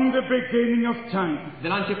 From the beginning of time, De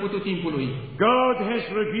la începutul timpului, God has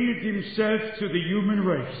revealed himself to the human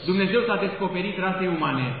race. Dumnezeu s-a descoperit rasei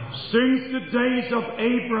umane. Since the days of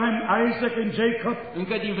Abraham, Isaac and Jacob,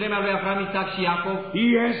 Încă din vremea lui Avram, Isaac și Iacov, he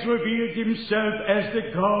has revealed himself as the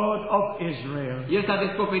God of Israel. El s-a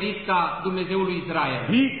descoperit ca Dumnezeul lui Israel.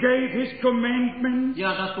 He gave his commandments. El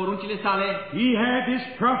a dat poruncile sale, He had his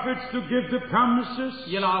prophets to give the promises.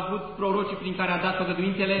 El a avut prorocii prin care a dat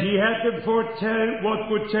făgăduințele, He had to foretell what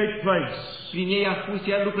would take place. prin ei a spus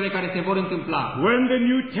El lucrurile care se vor întâmpla. When the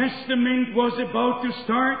New Testament was about to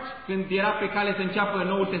start, Când era pe cale să înceapă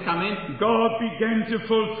Noul Testament, God began to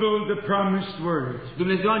fulfill the promised word.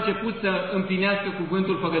 Dumnezeu a început să împlinească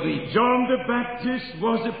cuvântul făgăduit. John the Baptist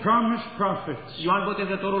was a promised prophet. Ioan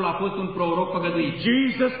Botezătorul a fost un proroc făgăduit.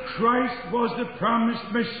 Jesus Christ was the promised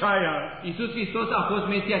Messiah. Iisus Hristos a fost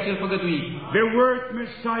Mesia cel făgăduit. The word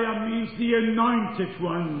Messiah means the anointed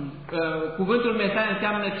one. Cuvântul Mesia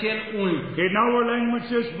înseamnă cel uns. In our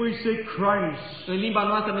languages we say Christ. În limba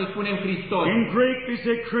noastră noi spunem Hristos. In Greek we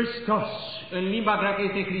say Christos. În limba greacă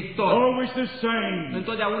este Hristos. Always the same.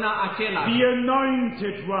 Întotdeauna acela. The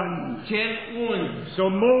anointed one. Cel uns. So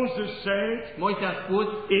Moses said Moise a spus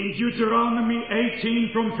in Deuteronomy 18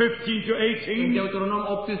 from 15 to în 18, Deuteronom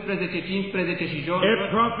 18, 15 și jos, a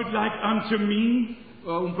prophet like unto me,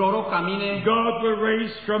 un proroc ca mine God will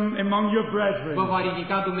raise from among your vă brethren. va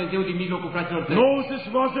ridica Dumnezeu din mijlocul fraților tăi. Moses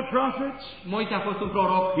was a prophet. Moise a fost un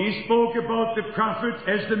proroc. He spoke about the prophet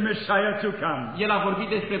as the Messiah to come. El a vorbit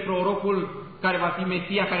despre prorocul care va fi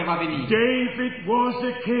Mesia care va veni. David was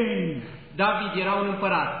a king. David era un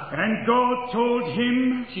împărat. And God told him,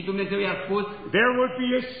 Și Dumnezeu i-a spus there will be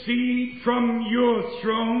a seed from your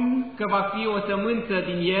throne, că va fi o sămânță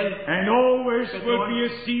din el and always will be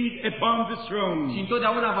a seed upon the și throne.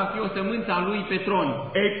 întotdeauna va fi o sămânță a lui pe tron.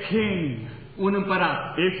 A king. Un împărat.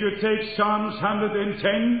 If you take Psalms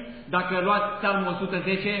 110, Dacă luați Psalmul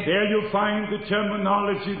 110, there you find the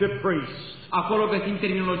terminology, the priest. acolo găsim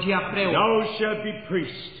terminologia preot. Thou shalt be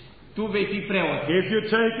priest. Tu vei fi preot. If you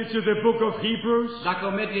take it to the book of Hebrews, Dacă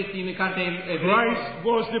mergeți în cartea Evrei, Christ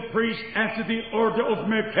was the priest after the order of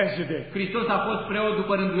Melchizedek. Hristos a fost preot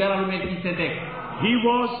după rânduiala lui Melchisedec. He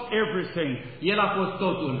was everything. El a fost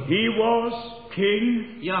totul. He was king.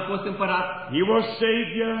 El a fost împărat. He was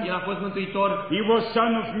savior. El a fost mântuitor. He was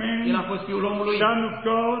son of El a man, fost fiul omului, son of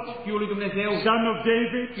God, fiul lui Dumnezeu, son of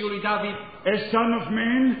David, fiul lui David, a son of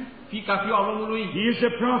man. ca fiul al omului. He is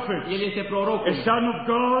a prophet, El este prorocul. a son of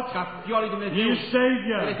God. Ca fiul al lui He Dumnezeu. is El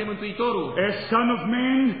savior, este mântuitorul. a son of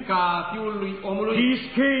man. Ca fiul lui omului. He is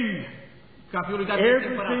king. Ca fiul lui David este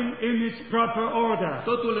împărat. Everything in its proper order.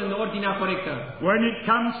 Totul în ordinea corectă. When it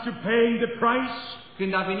comes to paying the price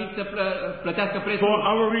Când a venit să plătească for prețul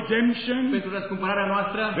our redemption, pentru răscumpărarea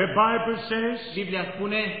noastră, the Bible says, Biblia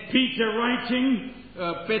spune, Peter writing,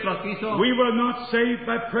 Petru a scris-o, we were not saved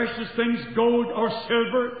by precious things, gold or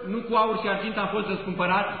silver, nu cu aur și argint am fost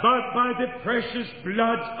răscumpărați, but by the precious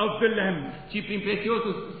blood of the Lamb. ci prin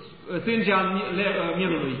prețiosul sânge al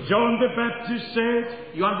mielului. John the Baptist said,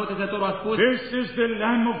 Ioan Botezătorul a spus, this is the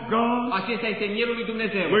Lamb of God, acesta este mielul lui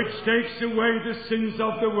Dumnezeu, which takes away the sins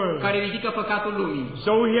of the world. care ridică păcatul lumii.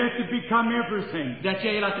 So he had to become everything. De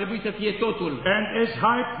aceea el a trebuit să fie totul. And as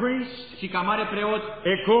high priest, Și ca mare preot,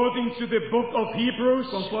 according to the book of Hebrews,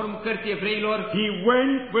 conform cărții Evreilor, he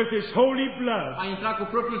went with his holy blood a intrat cu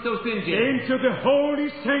propriul său sânge into the holy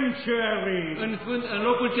sanctuary în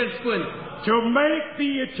locul cel sfânt, to make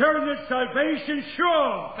the eternal salvation sure.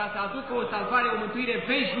 ca să aducă o salvare, o mântuire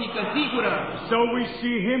veșnică, sigură. So we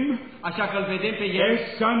see him Așa că îl vedem pe el as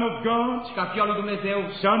Son of God, ca fiul al lui Dumnezeu,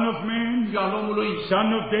 Son of Man, fiul al omului, Son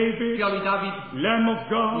of David, fiul al lui David, Lamb of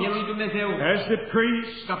God, mielul lui Dumnezeu, as the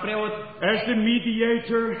priest, ca preot, as the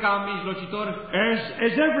mediator, ca mijlocitor, as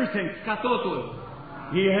everything. ca totul.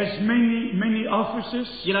 He has many offices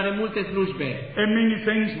El are multe slujbe and many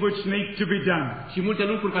things which need to be done. și multe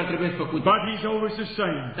lucruri care trebuie făcute. But he's always the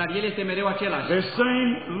same. Dar el este mereu același. The same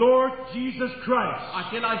Lord Jesus Christ.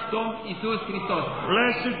 Același Domn Iisus Hristos.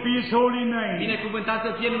 Blessed be his holy name. Binecuvântat să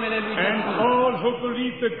fie numele lui And Iisus. all who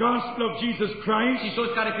believe the gospel of Jesus Și Christ,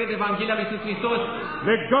 toți care cred Evanghelia lui Iisus Hristos,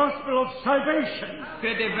 the gospel of salvation,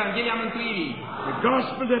 cred Evanghelia mântuirii. the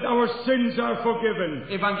gospel that our sins are forgiven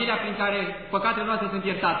Evanghelia prin care păcatele noastre sunt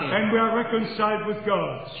iertate. and we are reconciled with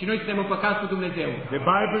God. Și noi suntem împăcați cu Dumnezeu. The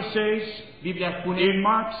Bible says Biblia spune in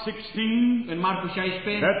Mark 16 în Marcu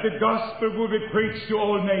 16 that the gospel will be preached to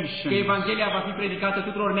all că nations, Evanghelia va fi predicată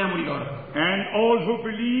tuturor neamurilor. and all who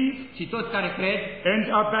believe Și toți care cred and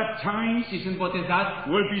are și baptized sunt botezați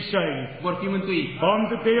will be saved. vor fi mântuiți. On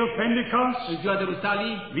the day of Pentecost, În ziua de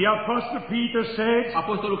Rusalii, the Apostle Peter said,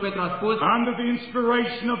 Apostolul Petru a spus, under the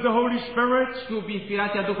inspiration of the Holy Spirit, sub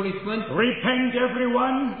inspirația Duhului Sfânt, repent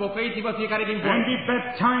everyone pocăiți-vă fiecare din voi and be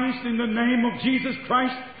baptized in the name of Jesus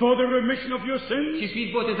Christ for the remission of your și sins,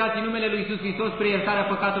 fiți botezați în numele lui Iisus Hristos spre iertarea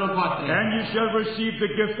păcatelor voastre. and you shall receive the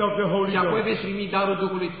gift of the Holy Și apoi Ghost. veți primi darul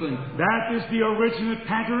Duhului Sfânt. That is the original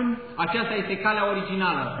pattern, Aceasta este calea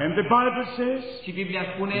originală. and the Bible says Și Biblia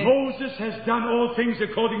spune, Moses has done all things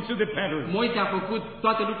according to the pattern. Moise a făcut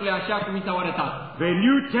toate lucrurile așa cum i s-au arătat. The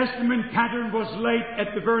New Testament pattern was laid at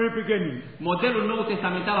the very beginning, Modelul nou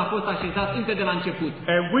testamental a fost așezat încă de la început.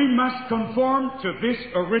 and we must conform to this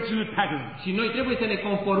original pattern. Și noi trebuie să ne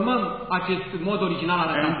conformăm acest mod original And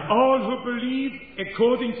arătat. all who believe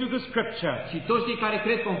according to the Scripture, Și toți cei care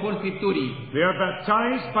cred conform Scripturii they are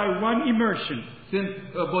baptized by one immersion sunt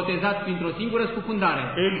botezați printr-o singură scufundare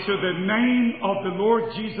into the name of the Lord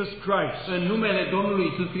Jesus Christ, în numele Domnului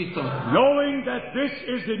Iisus Hristos. knowing that this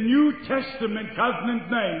is the New Testament covenant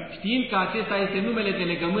name, Știind că acesta este numele de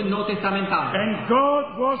legământ nou testamental. and God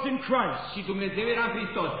was in Christ, Și Dumnezeu era în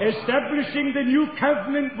Hristos, establishing the new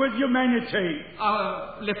covenant with humanity.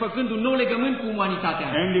 le făcând un nou legământ cu umanitatea.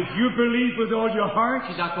 And if you believe with all your heart,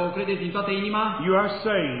 Și dacă o credeți din toată inima, you are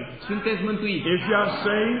saved. sunteți mântuiți. If you are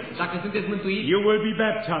saved, Dacă sunteți mântuiți, you will be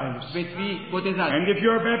baptized. veți fi botezați. And if you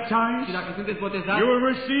are Și baptized, dacă sunteți botezați, you will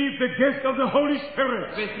receive the gift of the Holy Spirit.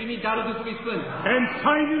 veți primi darul Duhului Sfânt. And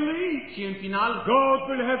finally, Și în final, God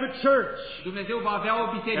will have a church. Dumnezeu va avea o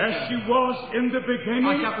As biserică. she was in the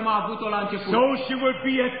beginning, Așa cum a avut-o la început. so she will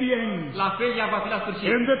be at the end. La fel ea va fi la sfârșit.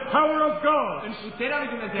 In the power of God, În puterea lui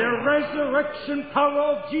Dumnezeu, the resurrection power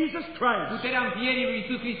of Jesus Christ puterea învierii lui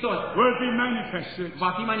Iisus Hristos will be manifested.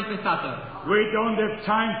 va fi manifestată. We don't have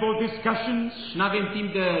time for discussions, Nu avem timp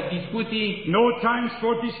de discuții, no times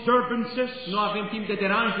for disturbances. nu avem timp de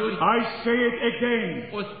deranjuri. I say it again.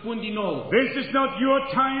 O spun din nou. This is not your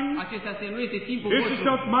time. Acesta nu este timpul This is vostru.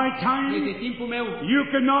 not my Nu time. este timpul meu. You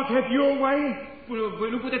cannot have your way. Voi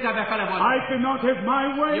nu puteți avea calea voastră. I cannot have my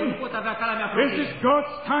Eu nu way. pot avea calea mea This proprie. is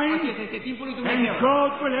God's time. Acesta este timpul lui And Dumnezeu.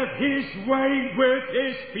 God will have His way with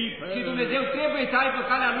His people. Și Dumnezeu trebuie să aibă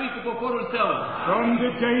calea lui cu poporul său. From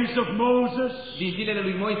the days of Moses, Din zilele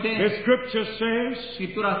lui Moise, the scripture says,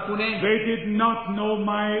 Scriptura spune, they did not know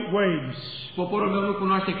my ways. poporul meu nu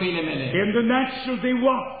cunoaște căile mele. In the natural they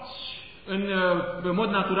walked, În mod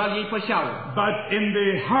natural ei pășeau, but in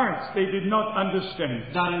their hearts they did not understand.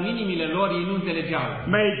 dar în inimile lor ei nu înțelegeau.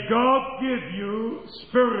 May God give you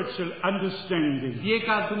spiritual understanding. Fie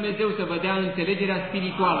ca Dumnezeu să vă dea înțelegerea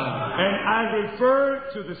spirituală. And I refer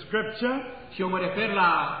to the scripture Și eu mă refer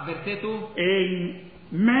la versetul in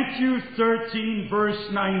Matthew 13 verse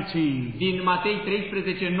 19. din Matei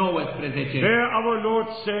 13:19. There our Lord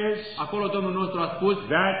says Acolo Domnul nostru a spus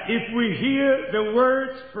that if we hear the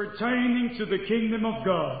words pertaining to the kingdom of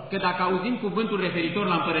God că dacă auzim cuvântul referitor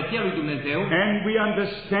la împărăția lui Dumnezeu and we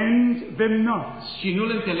understand them not, și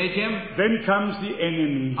nu-l înțelegem, then comes the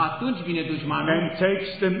enemy atunci vine dușmanul and takes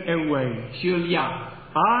them away. și îl ia.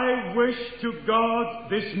 I wish to God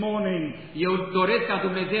this morning Eu doresc ca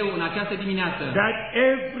Dumnezeu în această dimineață that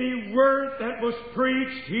every word that was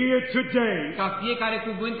preached here today, ca fiecare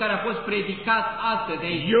cuvânt care a fost predicat astăzi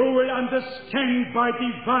aici, you will understand by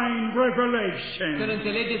divine să-l revelation.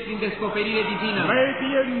 înțelegeți prin descoperire divină. May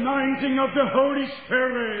the anointing of the Holy Fie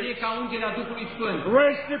Spirit ca ungerea Duhului Sfânt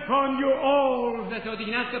rest upon you all, să se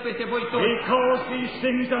odihnească peste voi toți, because these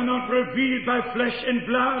things are not revealed by flesh and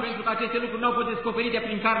blood. pentru că aceste lucruri nu au fost descoperite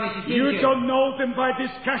prin carne și You sânge. don't know them by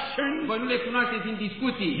discussion. Voi nu le cunoașteți din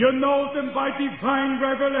discuții, You know them by divine voi le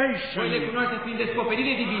revelation. cunoașteți prin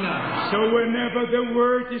descoperire divină. So whenever the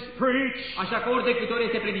word is preached, Așa că ori de câte ori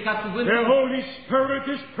este predicat the cuvântul, Holy Spirit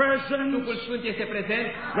is present, Duhul Sfânt este prezent,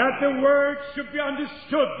 that the word should be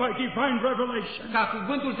understood by divine revelation. ca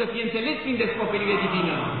cuvântul să fie înțeles prin descoperire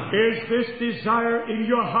divină. Is this desire in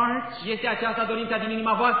your heart, Este aceasta dorința din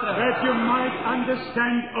inima voastră, that you might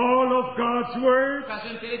understand all of God's word ca să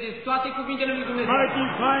înțelegeți toate cuvintele lui Dumnezeu by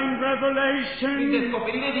divine prin revelation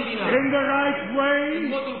descoperire divină, in the right în way?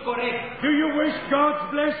 modul corect. Do you wish God's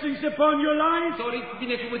blessings upon your life? Doriți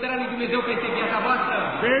binecuvântarea lui Dumnezeu peste viața voastră?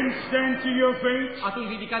 Then stand to your feet. Atunci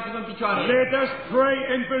ridicați-vă în picioare. Let us pray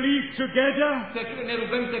and believe together Să ne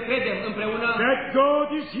rugăm să credem împreună that God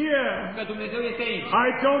is here. că Dumnezeu este aici. I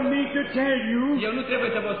don't need to tell you. Eu nu trebuie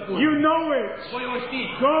să vă spun. You know it. Voi o știți.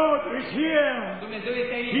 God is here. Dumnezeu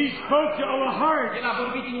este aici. He spoke to our hearts. El a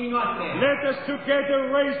vorbit inimii noastre. Let us together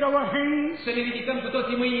raise our hands Să ne ridicăm cu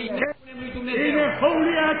toții mâinile. Spunem lui in Dumnezeu. a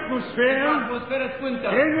holy Într-o atmosphere, atmosferă sfântă.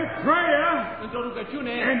 in a prayer, Într-o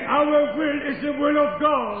rugăciune. and our will is the will of Și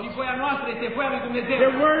God. voia noastră este voia lui Dumnezeu.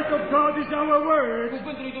 The word of God is our word.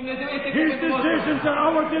 Cuvântul lui Dumnezeu este His cuvântul nostru. decisions are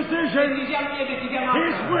our decisions. Decizia lui e decizia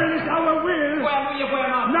His noastră. will is our will. Voia lui e voia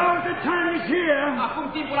noastră. Now the time is here. Acum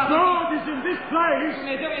timpul a venit. God is in this place.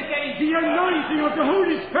 Dumnezeu este aici. The anointing of the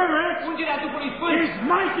Holy Spirit Ungerea Duhului Sfânt is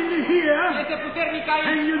mightily here, este puternic and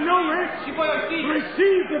aici. you know it. Și voi o știți.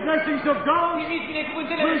 Receive the blessings of God. Primiți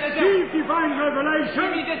binecuvântele lui Dumnezeu. Receive divine revelation.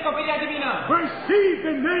 Primiți descoperirea divină. Receive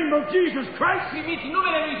the name of Jesus Christ Primiți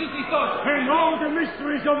numele lui Iisus Hristos. and all the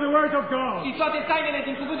mysteries of the Word of God. Și toate tainele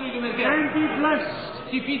din cuvântul lui Dumnezeu. And be blessed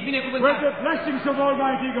Și fiți with binecuvântați. the blessings of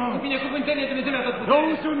Almighty Cu God. binecuvântările Dumnezeu a tot putere.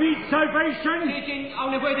 Those who need salvation, Cei ce au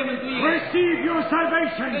nevoie de mântuire. receive your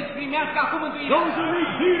salvation. Să-ți primească acum mântuirea. Those who need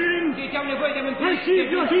healing, Cei ce au nevoie de mântuire. receive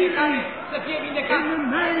your healing. Să fie In vindecați. the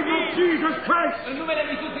name of Jesus Christ. În numele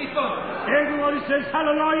lui Iisus Hristos. Everybody says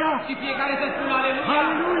hallelujah. Și fiecare să spună aleluia.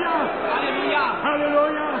 Hallelujah. Aleluia.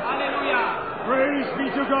 Hallelujah. Aleluia. Praise be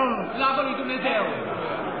to God. Slavă lui Dumnezeu.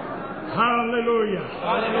 Hallelujah.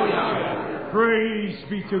 Aleluia. Praise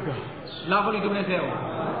be to God. Slavă lui Dumnezeu.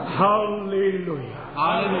 Hallelujah.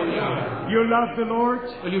 Aleluia. You love the Lord?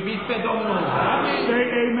 Îl iubiți pe Domnul. Say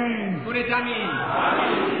amen. Spuneți amin.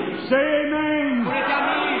 Say amen. Spuneți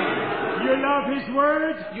amin. You love His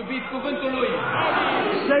Word? Iubiți cuvântul lui.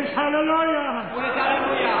 Say hallelujah. Spuneți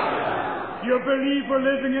aleluia. You believe we're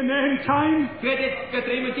living in the end time? Credeți că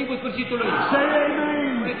trăim în timpul sfârșitului? Say amen.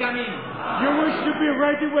 Spuneți amin. You wish to be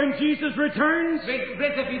ready when Jesus returns?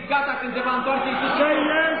 Vreți să fiți gata când se va întoarce Iisus? Say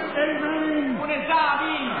yes, amen. Spuneți da,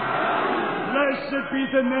 amin. Blessed be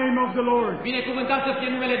the name of the Lord. Binecuvântat să fie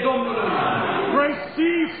numele Domnului.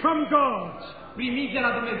 Receive from God Primiți de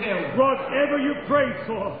la Dumnezeu whatever you prayed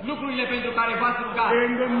for. lucrurile pentru care v-ați rugat.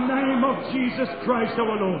 In the name of Jesus Christ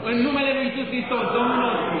our Lord. În numele lui Iisus Hristos, Domnul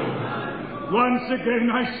nostru. Once again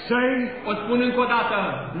I say, O spun încă o dată.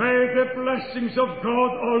 may the blessings of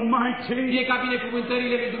God Almighty Fie ca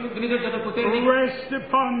binecuvântările lui Dumnezeu Cel-Puternic rest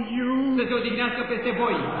upon you. să se odihnească peste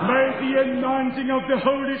voi. May the anointing of the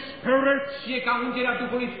Holy Spirit Fie ca ungerea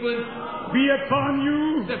Duhului Sfânt be upon you.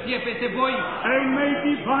 să fie peste voi And may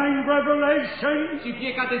divine revelation, și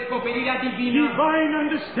fie ca descoperirea divină, divine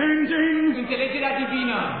understanding înțelegerea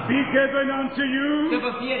divină be given unto să you.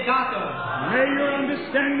 vă fie dată. May your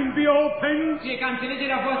understanding be opened Fie ca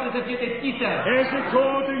înțelegerea voastră să fie deschisă, as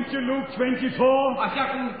according to Luke 24. așa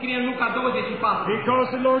cum scrie în Luca 24. Because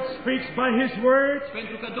the Lord speaks by His word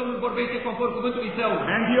Pentru că Domnul vorbește conform cuvântului Său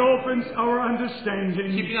and He opens our și understanding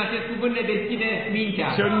prin acest cuvânt ne deschide mintea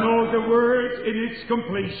to know the word in its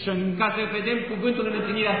completion. ca să vedem cuvântul în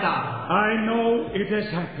împlinirea sa. I know it has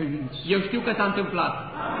happened. Eu știu că s-a întâmplat.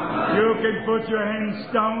 You can put your hands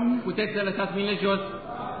down. Puteți să lăsați mâinile jos,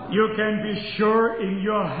 You can be sure in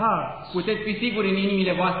your hearts puteți fi siguri în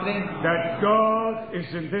inimile voastre that God is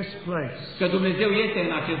in this place. că Dumnezeu este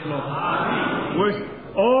în acest loc. With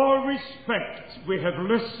all respect, we have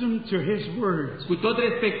listened to His words Cu tot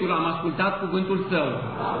respectul am ascultat cuvântul Său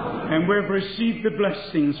and we've received the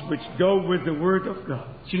blessings which go with the word of God.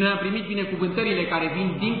 și noi am primit binecuvântările care vin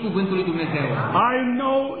din cuvântul lui Dumnezeu. I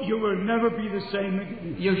know you will never be the same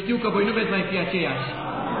again. Eu știu că voi nu veți mai fi aceiași.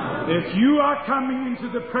 If you are coming into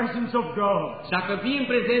the presence of God, Dacă vii în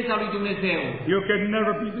prezența lui Dumnezeu, you can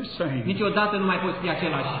never be the same. niciodată nu mai poți fi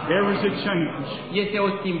același. There is a change. Este o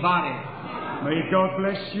schimbare. May God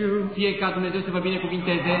bless you Fie ca Dumnezeu să vă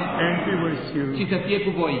binecuvinteze and be with și you. să fie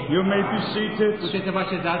cu voi. You may be seated. Puteți să vă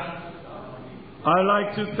așezați. I like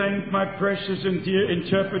to thank my precious and dear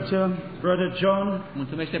interpreter, Brother John,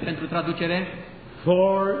 Mulțumește pentru traducere,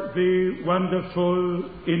 for the wonderful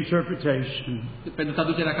interpretation. pentru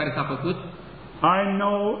traducerea care s-a făcut. I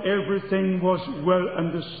know everything was well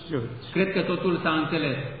understood Cred că totul s-a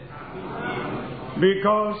înțeles.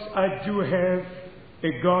 because I do have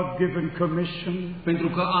a God-given commission. Pentru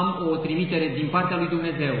că am o trimitere din partea lui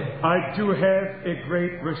Dumnezeu. I do have a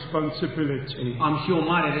great responsibility. Am și o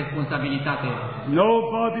mare responsabilitate.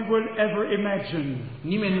 Nobody will ever imagine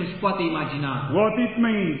Nimeni nu-și poate imagina what it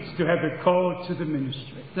means to have a call to the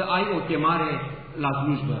ministry. să ai o chemare la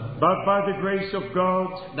slujbă. But by the grace of God,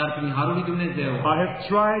 Dar prin harul lui Dumnezeu I have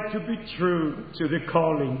tried to be true to the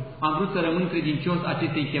calling. am vrut să rămân credincios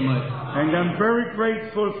acestei chemări. And I'm very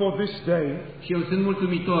grateful for this day Și eu sunt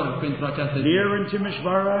mulțumitor pentru această zi. here in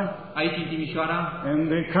Timișoara Aici în Timișoara and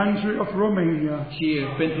the country of Romania și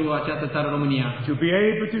pentru această țară România. to be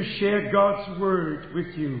able to share God's word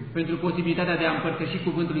with you. Pentru posibilitatea de a împărtăși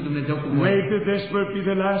cuvântul lui Dumnezeu cu voi. Maybe this will be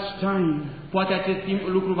the last time. Poate acest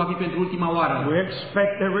lucru va fi pentru ultima oară. We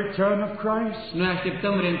expect the return of Christ. Noi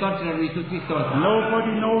așteptăm reîntoarcerea lui Iisus Hristos.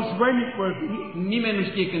 Nobody knows when it will be, Nimeni nu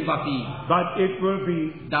știe când va fi, but it will be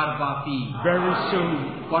dar va fi very soon.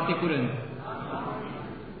 foarte curând.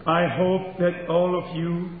 I hope that all of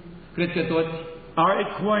you Cred că toți are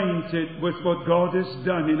acquainted with what God has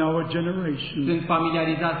done in our generation. sunt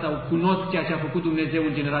familiarizați sau cunosc ceea ce a făcut Dumnezeu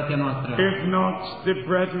în generația noastră. If not, the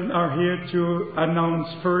brethren are here to announce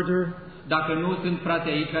further Dacă nu sunt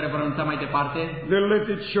frații aici care vor anunța mai departe the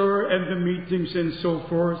literature and the meetings and so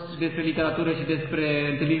forth. despre literatură și despre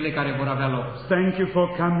întâlnirile care vor avea loc. Thank you for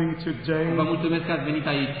coming Vă today. mulțumesc că ați venit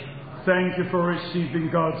aici. Thank you for receiving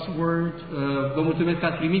God's word. Vă mulțumesc că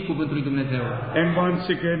ați primit cuvântul lui Dumnezeu. And once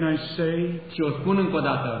again I say, Și o spun încă o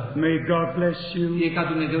dată. may God bless you Fie ca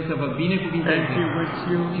Dumnezeu să vă and binecuvinteze be with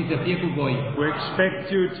you. și să fie cu voi. We expect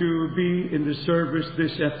you to be in the service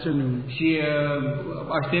this afternoon. Și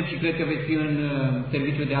aștept și cred că veți fi în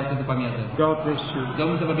serviciul de astăzi după amiază. God bless you.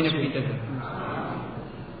 Domnul să vă binecuvinteze.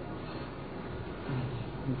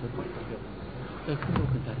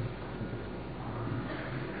 Cântare.